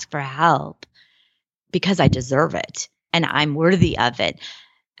ask for help because I deserve it and I'm worthy of it.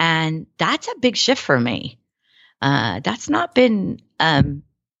 And that's a big shift for me. That's not been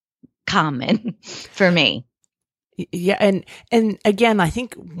common for me. Yeah. And again, I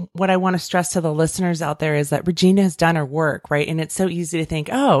think what I want to stress to the listeners out there is that Regina has done her work, right? And it's so easy to think,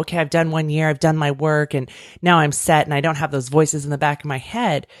 oh, okay, I've done 1 year, I've done my work, and now I'm set and I don't have those voices in the back of my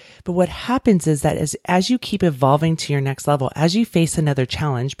head. But what happens is that as you keep evolving to your next level, as you face another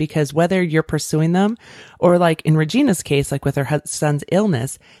challenge, because whether you're pursuing them or like in Regina's case, like with her son's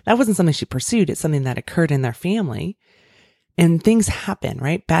illness, that wasn't something she pursued. It's something that occurred in their family. And things happen,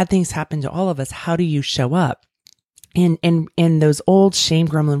 right? Bad things happen to all of us. How do you show up? And those old shame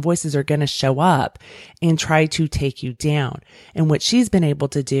gremlin voices are going to show up and try to take you down. And what she's been able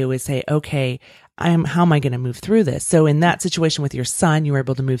to do is say, okay, how am I going to move through this? So in that situation with your son, you were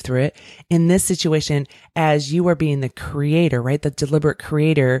able to move through it. In this situation, as you are being the creator, right? The deliberate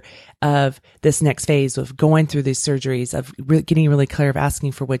creator of this next phase of going through these surgeries, of getting really clear, of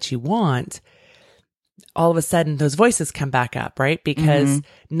asking for what you want, all of a sudden those voices come back up, right? Because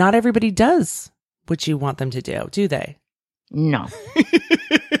not everybody does what you want them to do they? No.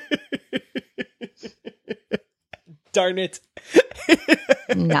 Darn it.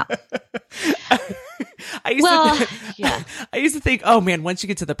 No. I used to think, oh man, once you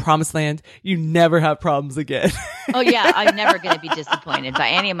get to the promised land, you never have problems again. Oh yeah, I'm never going to be disappointed by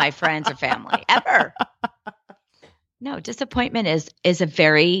any of my friends or family, ever. No, disappointment is a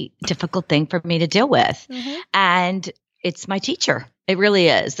very difficult thing for me to deal with. And it's my teacher. It really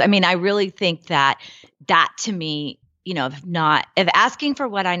is. I mean, I really think that to me, of asking for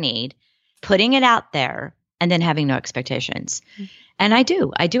what I need, putting it out there, and then having no expectations. And I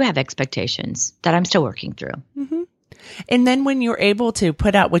do have expectations that I'm still working through. And then when you're able to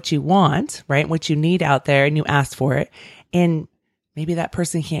put out what you want, right, what you need out there, and you ask for it, and maybe that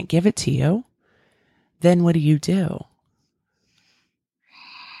person can't give it to you, then what do?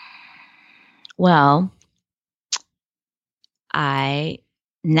 Well,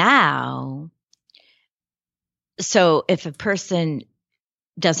 so if a person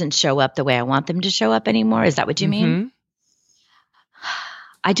doesn't show up the way I want them to show up anymore, is that what you mean?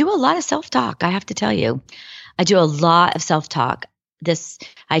 I do a lot of self-talk, I have to tell you. I do a lot of self-talk.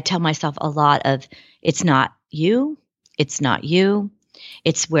 I tell myself a lot of, it's not you,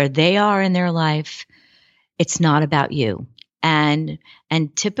 it's where they are in their life. It's not about you. And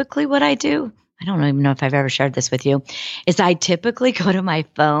typically what I do, I don't even know if I've ever shared this with you, is I typically go to my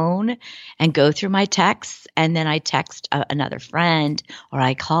phone and go through my texts, and then I text another friend, or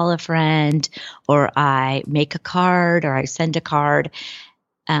I call a friend, or I make a card, or I send a card,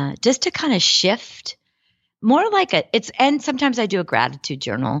 just to kind of shift more like and sometimes I do a gratitude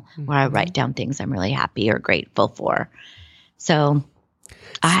journal where I write down things I'm really happy or grateful for. So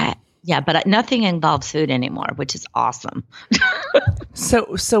but nothing involves food anymore, which is awesome.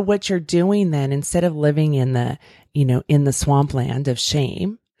 So what you're doing then, instead of living in the, in the swampland of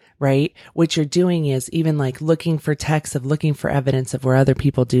shame, right? What you're doing is even like looking for texts of looking for evidence of where other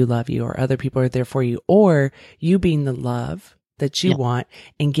people do love you or other people are there for you, or you being the love that you want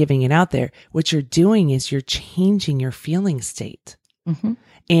and giving it out there. What you're doing is you're changing your feeling state. Mm-hmm.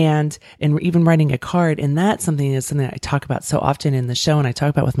 And even writing a card. And that's something that I talk about so often in the show. And I talk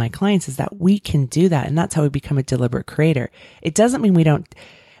about with my clients is that we can do that. And that's how we become a deliberate creator. It doesn't mean we don't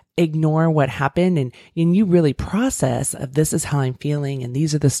ignore what happened and you really process of this is how I'm feeling. And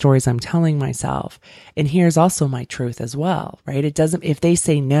these are the stories I'm telling myself. And here's also my truth as well, right? It doesn't, if they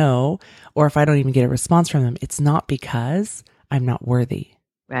say no, or if I don't even get a response from them, it's not because I'm not worthy.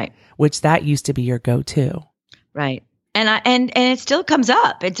 Right. Which that used to be your go-to. Right. And it still comes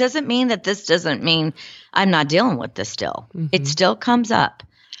up. It doesn't mean that this doesn't mean I'm not dealing with this still. Mm-hmm. It still comes up.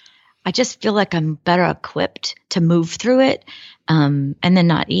 I just feel like I'm better equipped to move through it and then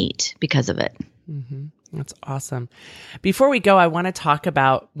not eat because of it. Mm-hmm. That's awesome. Before we go, I want to talk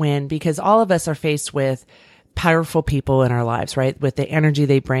about because all of us are faced with powerful people in our lives, right? With the energy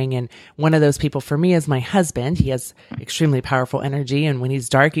they bring. And one of those people for me is my husband. He has extremely powerful energy. And when he's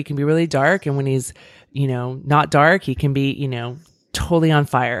dark, he can be really dark. And when he's, not dark, he can be, totally on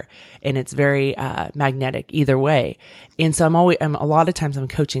fire. And it's very magnetic either way. And so a lot of times I'm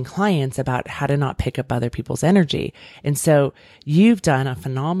coaching clients about how to not pick up other people's energy. And so you've done a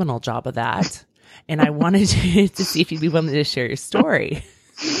phenomenal job of that. And I wanted to see if you'd be willing to share your story.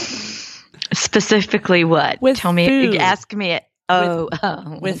 Specifically what? Tell me, food. Ask me it.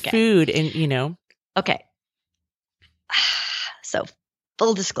 With food and, Okay. So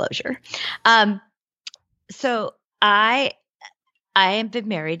full disclosure. So I have been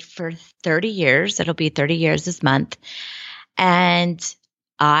married for 30 years. It'll be 30 years this month. And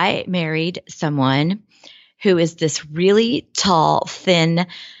I married someone who is this really tall, thin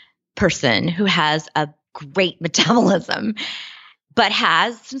person who has a great metabolism, but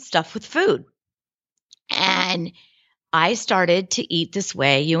has some stuff with food. And I started to eat this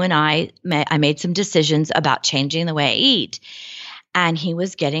way. You and I made some decisions about changing the way I eat. And he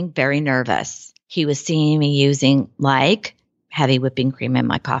was getting very nervous. He was seeing me using like heavy whipping cream in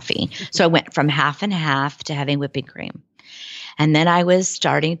my coffee. So I went from half and half to having whipping cream. And then I was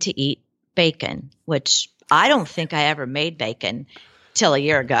starting to eat bacon, which I don't think I ever made bacon till a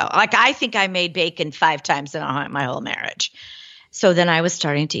year ago. Like I think I made bacon 5 times in my whole marriage. So then I was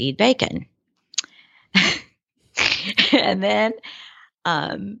starting to eat bacon. and then,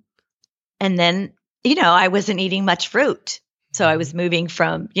 I wasn't eating much fruit. So I was moving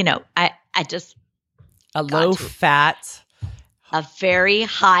from, I just a low fat, a very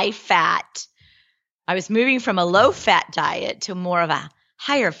high fat. I was moving from a low fat diet to more of a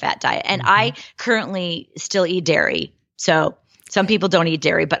higher fat diet. And I currently still eat dairy. So some people don't eat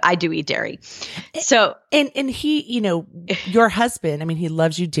dairy, but I do eat dairy. So, and he, your husband, he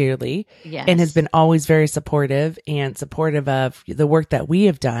loves you dearly. Yes. And has been always very supportive of the work that we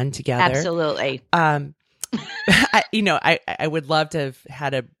have done together. Absolutely. I would love to have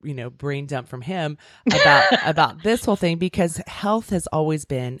had a, brain dump from him about this whole thing, because health has always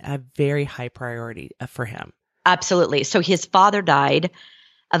been a very high priority for him. Absolutely. So his father died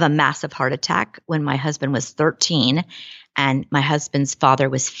of a massive heart attack when my husband was 13 and my husband's father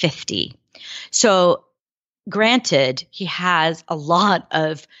was 50. So granted, he has a lot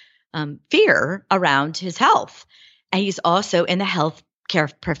of fear around his health, and he's also in the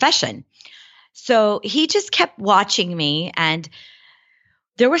healthcare profession. So he just kept watching me, and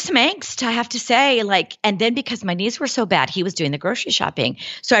there was some angst, I have to say, and then because my knees were so bad, he was doing the grocery shopping.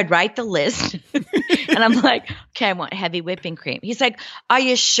 So I'd write the list and I'm like, okay, I want heavy whipping cream. He's like, are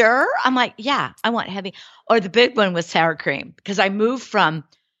you sure? I'm like, yeah, I want heavy. Or the big one was sour cream, because I moved from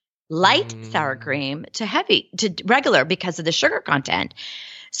light sour cream to regular because of the sugar content.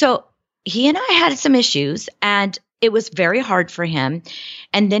 So he and I had some issues, and it was very hard for him.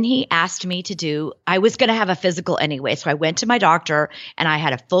 And then he asked me I was going to have a physical anyway. So I went to my doctor and I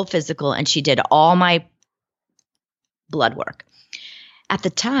had a full physical, and she did all my blood work. At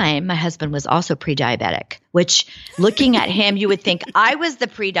the time, my husband was also pre-diabetic, which looking at him, you would think I was the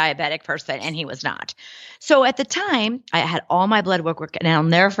pre-diabetic person, and he was not. So at the time, I had all my blood work, and I'll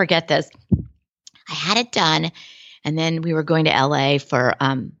never forget this. I had it done. And then we were going to LA for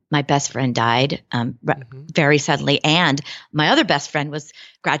my best friend died very suddenly. And my other best friend was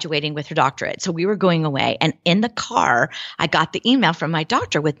graduating with her doctorate. So we were going away. And in the car, I got the email from my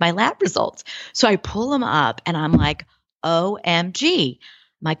doctor with my lab results. So I pull them up and I'm like, OMG,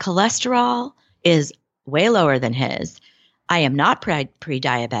 my cholesterol is way lower than his. I am not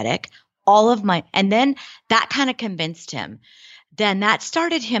pre-diabetic. And then that kind of convinced him. Then that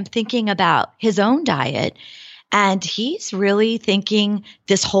started him thinking about his own diet. And he's really thinking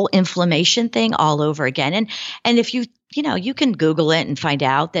this whole inflammation thing all over again. And if you can Google it and find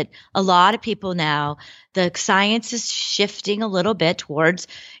out that a lot of people now, the science is shifting a little bit towards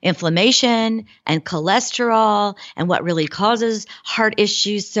inflammation and cholesterol and what really causes heart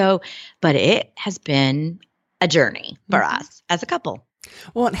issues. But it has been a journey for us as a couple.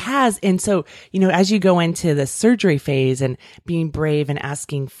 Well, it has. And so, as you go into the surgery phase and being brave and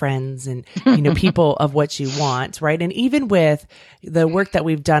asking friends and, people of what you want, right? And even with the work that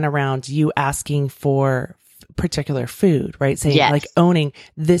we've done around you asking for particular food, right? Saying like owning,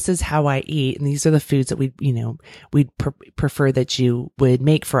 this is how I eat. And these are the foods that we'd prefer that you would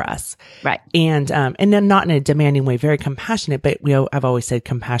make for us. Right. And then not in a demanding way, very compassionate, but I've always said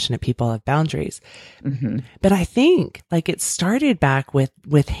compassionate people have boundaries. Mm-hmm. But I think like it started back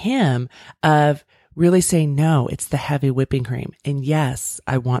with him of really saying, no, it's the heavy whipping cream. And yes,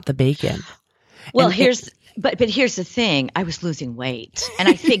 I want the bacon. Well, but here's the thing. I was losing weight. And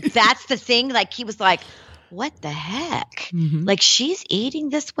I think that's the thing. Like he was like, what the heck? Mm-hmm. Like she's eating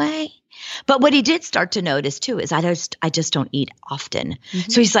this way. But what he did start to notice too is I just don't eat often. Mm-hmm.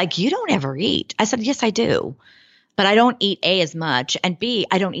 So he's like, you don't ever eat. I said, yes, I do. But I don't eat A, as much, and B,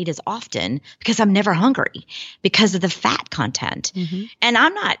 I don't eat as often because I'm never hungry because of the fat content. Mm-hmm. And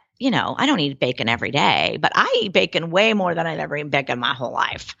I'm not, I don't eat bacon every day, but I eat bacon way more than I've ever eaten bacon my whole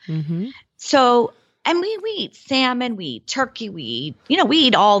life. Mm-hmm. So, and we eat salmon, we eat turkey, we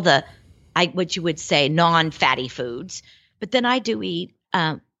eat all the what you would say non-fatty foods, but then I do eat,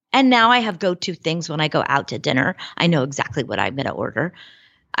 and now I have go-to things when I go out to dinner. I know exactly what I'm going to order.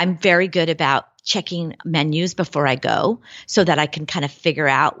 I'm very good about checking menus before I go so that I can kind of figure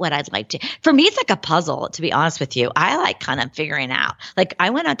out what I'd like to. For me, it's like a puzzle, to be honest with you. I like kind of figuring out. Like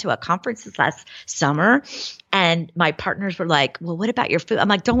I went out to a conference this last summer and my partners were like, well, what about your food? I'm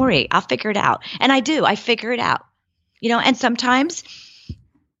like, don't worry, I'll figure it out. And I do. I figure it out, and sometimes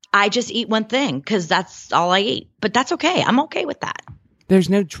I just eat one thing because that's all I eat. But that's okay. I'm okay with that. There's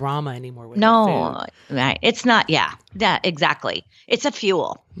no drama anymore with the food. Right. It's not, exactly. It's a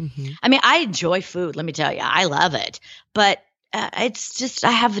fuel. Mm-hmm. I mean, I enjoy food, let me tell you. I love it. But it's just,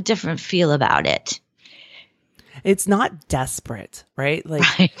 I have a different feel about it. It's not desperate, right? Like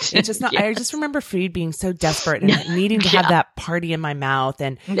it's just not, yes. I just remember food being so desperate and needing to have that party in my mouth.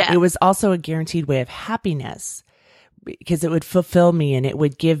 And it was also a guaranteed way of happiness, because it would fulfill me and it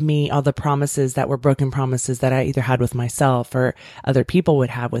would give me all the promises that were broken promises that I either had with myself or other people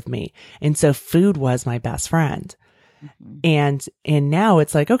would have with me. And so food was my best friend. Mm-hmm. And now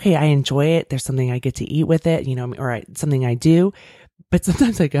it's like, okay, I enjoy it. There's something I get to eat with it, or something I do. But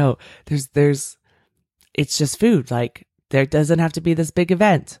sometimes I go, it's just food. Like there doesn't have to be this big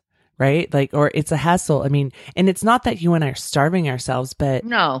event, right? Like, or it's a hassle. I mean, and it's not that you and I are starving ourselves, but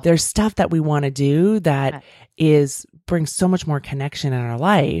there's stuff that we want to do that brings so much more connection in our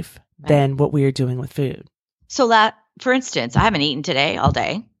life than what we are doing with food. So for instance, I haven't eaten today all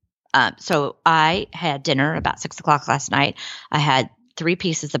day. So I had dinner about 6:00 last night. I had 3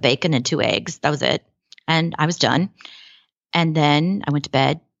 pieces of bacon and 2 eggs. That was it. And I was done. And then I went to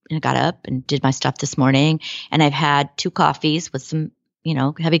bed and I got up and did my stuff this morning. And I've had 2 coffees with some,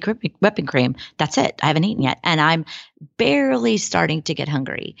 heavy whipping cream. That's it. I haven't eaten yet. And I'm barely starting to get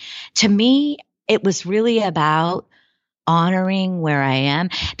hungry. To me, it was really about honoring where I am.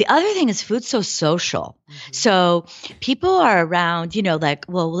 The other thing is food's so social. Mm-hmm. So people are around, like,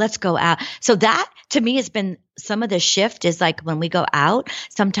 well, let's go out. So that to me has been some of the shift is like when we go out,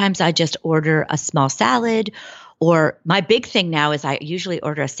 sometimes I just order a small salad, or my big thing now is I usually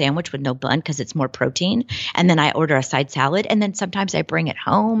order a sandwich with no bun because it's more protein. And then I order a side salad. And then sometimes I bring it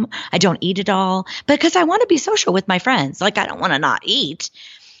home. I don't eat it all because I want to be social with my friends. Like I don't want to not eat.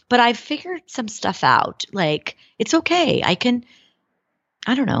 But I've figured some stuff out. Like, it's okay. I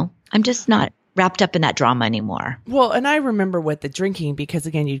don't know. I'm just not wrapped up in that drama anymore. Well, and I remember with the drinking, because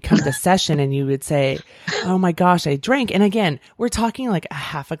again, you'd come to session and you would say, oh my gosh, I drank. And again, we're talking like a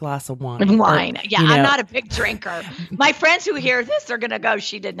half a glass of wine. I'm not a big drinker. My friends who hear this are going to go,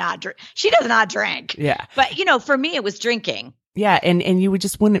 she did not drink. She does not drink. Yeah. But, for me, it was drinking. Yeah. And you would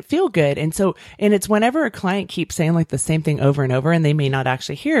just wouldn't feel good. And so, and it's whenever a client keeps saying like the same thing over and over and they may not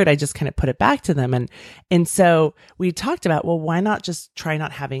actually hear it, I just kind of put it back to them. And so we talked about, well, why not just try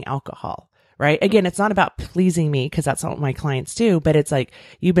not having alcohol? Right. Again, it's not about pleasing me because that's not what my clients do, but it's like,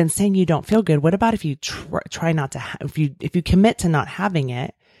 you've been saying you don't feel good. What about if you try not to, if you commit to not having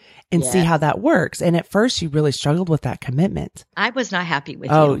it and see how that works? And at first you really struggled with that commitment. I was not happy with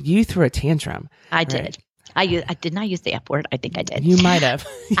you. Oh, you threw a tantrum. I did. I did not use the F word. I think I did. You might have.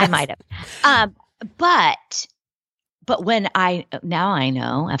 Yes. I might have. But when now I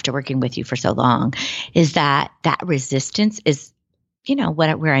know after working with you for so long is that resistance is,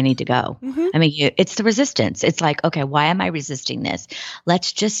 where I need to go. Mm-hmm. I mean, it's the resistance. It's like, okay, why am I resisting this?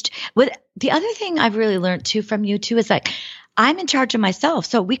 The other thing I've really learned too from you too is like, I'm in charge of myself.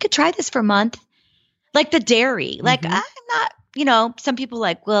 So we could try this for a month. Like the dairy, like I'm not, some people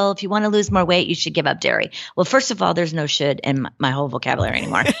like, well, if you want to lose more weight, you should give up dairy. Well, first of all, there's no should in my whole vocabulary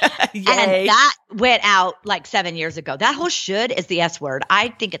anymore. And that went out like 7 years ago. That whole should is the S word. I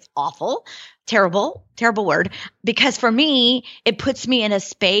think it's awful, terrible, terrible word, because for me, it puts me in a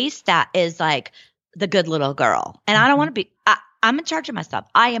space that is like the good little girl. And I don't want to be, I'm in charge of myself.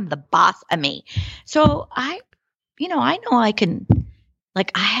 I am the boss of me. So I know I can,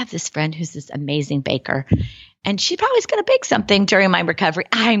 like, I have this friend who's this amazing baker, and she probably is going to bake something during my recovery.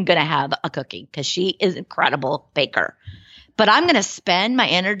 I'm going to have a cookie because she is an incredible baker. But I'm going to spend my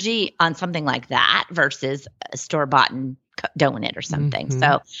energy on something like that versus a store-bought donut or something. Mm-hmm.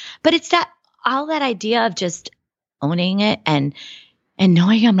 So, but it's all that idea of just owning it and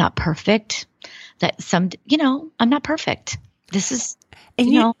knowing I'm not perfect. That I'm not perfect. This is.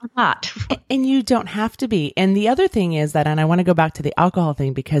 And I'm not. And you don't have to be. And the other thing is that, and I want to go back to the alcohol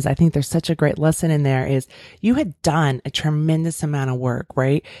thing because I think there's such a great lesson in there, is you had done a tremendous amount of work,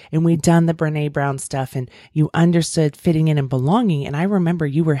 right? And we'd done the Brene Brown stuff and you understood fitting in and belonging. And I remember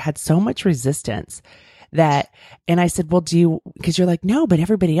you had so much resistance and I said, well, because you're like, no, but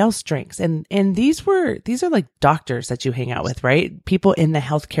everybody else drinks. And these are like doctors that you hang out with, right? People in the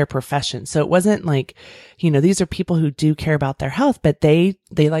healthcare profession. So it wasn't like, these are people who do care about their health, but they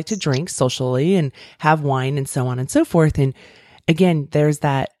like to drink socially and have wine and so on and so forth. And again, there's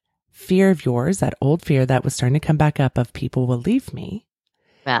that fear of yours, that old fear that was starting to come back up of people will leave me.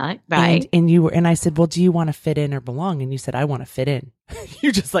 Right. And I said, well, do you want to fit in or belong? And you said, I want to fit in.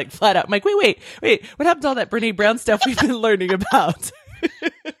 You're just like flat out. I'm like, wait. What happened to all that Brene Brown stuff we've been learning about?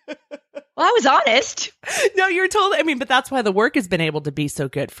 Well, I was honest. No, you're totally, but that's why the work has been able to be so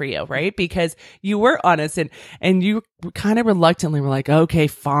good for you, right? Because you were honest and you kind of reluctantly were like, okay,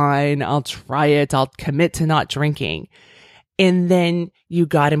 fine, I'll try it. I'll commit to not drinking. And then you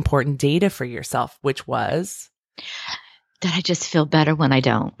got important data for yourself, which was that I just feel better when I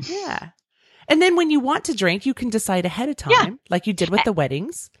don't. Yeah. And then when you want to drink, you can decide ahead of time, like you did with the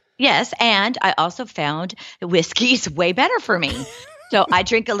weddings. Yes. And I also found whiskey is way better for me. So I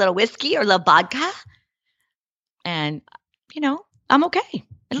drink a little whiskey or a little vodka and, I'm okay.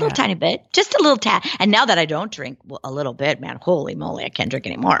 A little tiny bit, just a little tad. And now that I don't drink a little bit, man, holy moly, I can't drink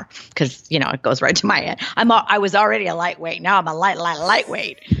anymore because, it goes right to my head. I was already a lightweight. Now I'm a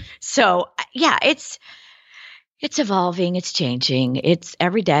lightweight. So yeah, it's evolving. It's changing. It's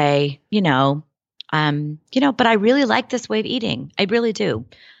every day, but I really like this way of eating. I really do.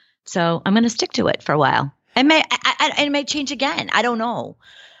 So I'm going to stick to it for a while. It may change again. I don't know.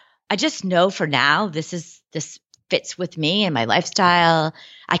 I just know for now, this fits with me and my lifestyle.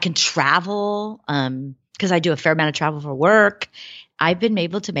 I can travel, because I do a fair amount of travel for work. I've been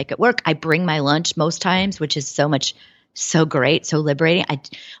able to make it work. I bring my lunch most times, which is so great, so liberating.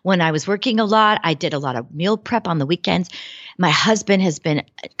 When I was working a lot, I did a lot of meal prep on the weekends. My husband has been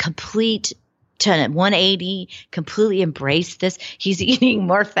complete to 180, completely embraced this. He's eating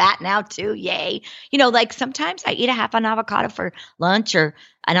more fat now too. Yay. Like sometimes I eat a half an avocado for lunch or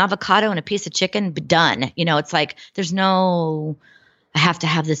an avocado and a piece of chicken, but done. It's like I have to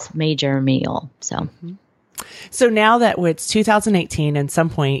have this major meal. So. Mm-hmm. So now that it's 2018 and some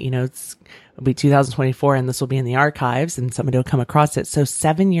point, it'll be 2024 and this will be in the archives and somebody will come across it. So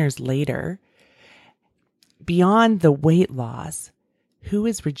 7 years later, beyond the weight loss, who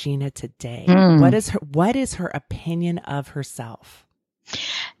is Regina today? What is her opinion of herself?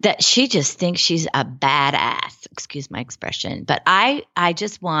 That she just thinks she's a badass, excuse my expression. But I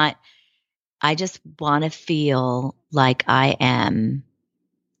just want to feel like I am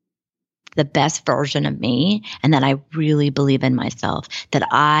the best version of me and that I really believe in myself, that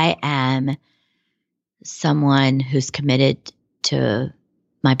I am someone who's committed to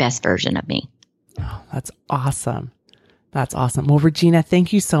my best version of me. Oh, that's awesome. That's awesome. Well, Regina,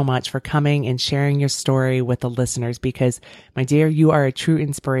 thank you so much for coming and sharing your story with the listeners because, my dear, you are a true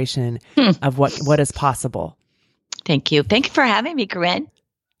inspiration of what is possible. Thank you. Thank you for having me, Corinne.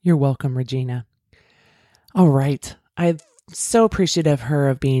 You're welcome, Regina. All right. I'm so appreciative of her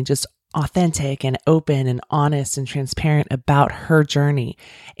of being just authentic and open and honest and transparent about her journey.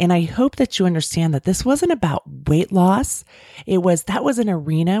 And I hope that you understand that this wasn't about weight loss. That was an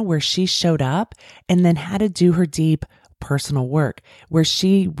arena where she showed up and then had to do her deep personal work, where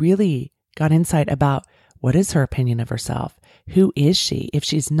she really got insight about what is her opinion of herself? Who is she? If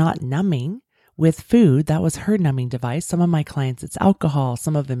she's not numbing with food, that was her numbing device. Some of my clients, it's alcohol.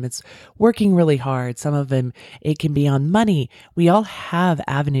 Some of them, it's working really hard. Some of them, it can be on money. We all have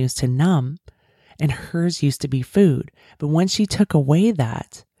avenues to numb, and hers used to be food. But when she took away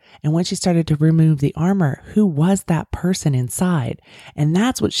that, and when she started to remove the armor, who was that person inside? And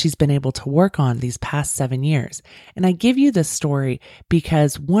that's what she's been able to work on these past 7 years. And I give you this story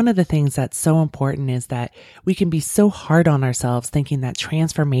because one of the things that's so important is that we can be so hard on ourselves thinking that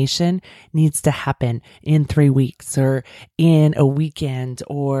transformation needs to happen in 3 weeks or in a weekend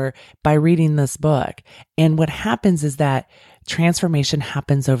or by reading this book. And what happens is that transformation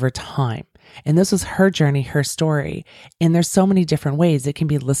happens over time. And this was her journey, her story. And there's so many different ways. It can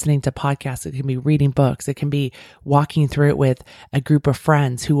be listening to podcasts. It can be reading books. It can be walking through it with a group of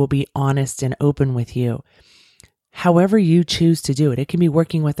friends who will be honest and open with you. However you choose to do it. It can be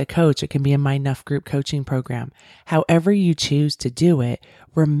working with a coach. It can be a My Enough group coaching program. However you choose to do it,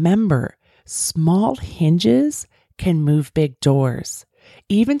 remember, small hinges can move big doors.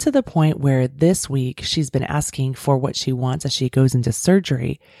 Even to the point where this week she's been asking for what she wants as she goes into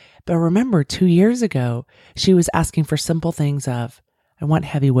surgery. But remember, 2 years ago, she was asking for simple things of, I want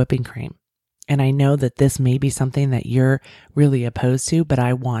heavy whipping cream. And I know that this may be something that you're really opposed to, but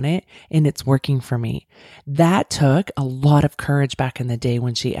I want it and it's working for me. That took a lot of courage back in the day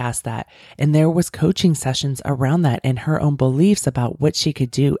when she asked that. And there was coaching sessions around that and her own beliefs about what she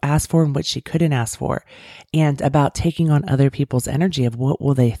could do, ask for and what she couldn't ask for, and about taking on other people's energy of what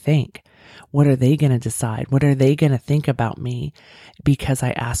will they think? What are they going to decide? What are they going to think about me because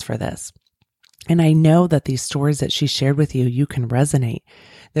I asked for this? And I know that these stories that she shared with you, you can resonate.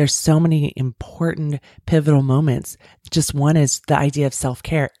 There's so many important pivotal moments. Just one is the idea of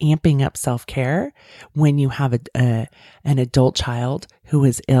self-care, amping up self-care when you have an adult child who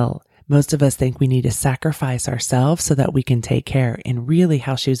is ill. Most of us think we need to sacrifice ourselves so that we can take care. And really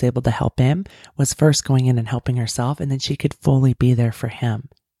how she was able to help him was first going in and helping herself, and then she could fully be there for him.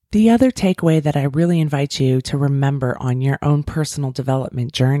 The other takeaway that I really invite you to remember on your own personal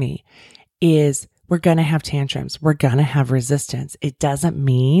development journey is we're going to have tantrums. We're going to have resistance. It doesn't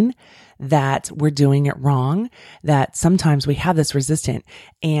mean that we're doing it wrong, that sometimes we have this resistance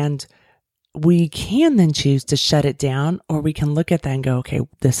and we can then choose to shut it down, or we can look at that and go, okay,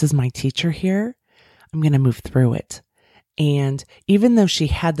 this is my teacher here. I'm going to move through it. And even though she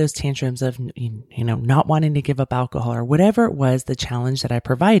had those tantrums of, not wanting to give up alcohol or whatever it was, the challenge that I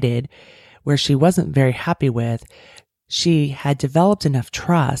provided where she wasn't very happy with, she had developed enough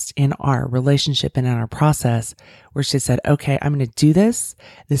trust in our relationship and in our process where she said, okay, I'm going to do this.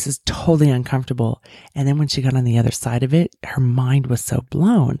 This is totally uncomfortable. And then when she got on the other side of it, her mind was so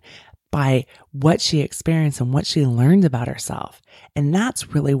blown by what she experienced and what she learned about herself. And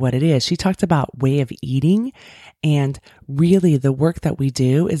that's really what it is. She talked about way of eating, and really the work that we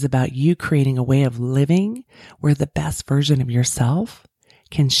do is about you creating a way of living where the best version of yourself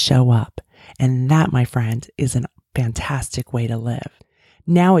can show up. And that, my friend, is a fantastic way to live.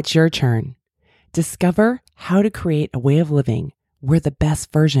 Now it's your turn. Discover how to create a way of living where the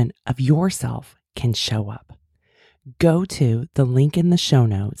best version of yourself can show up. Go to the link in the show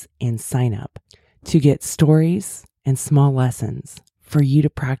notes and sign up to get stories and small lessons for you to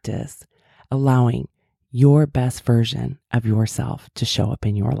practice allowing your best version of yourself to show up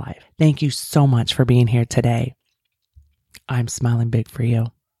in your life. Thank you so much for being here today. I'm smiling big for you.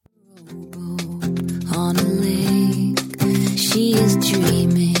 On a lake, she is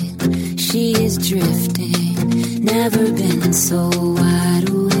dreaming, she is drifting, never been so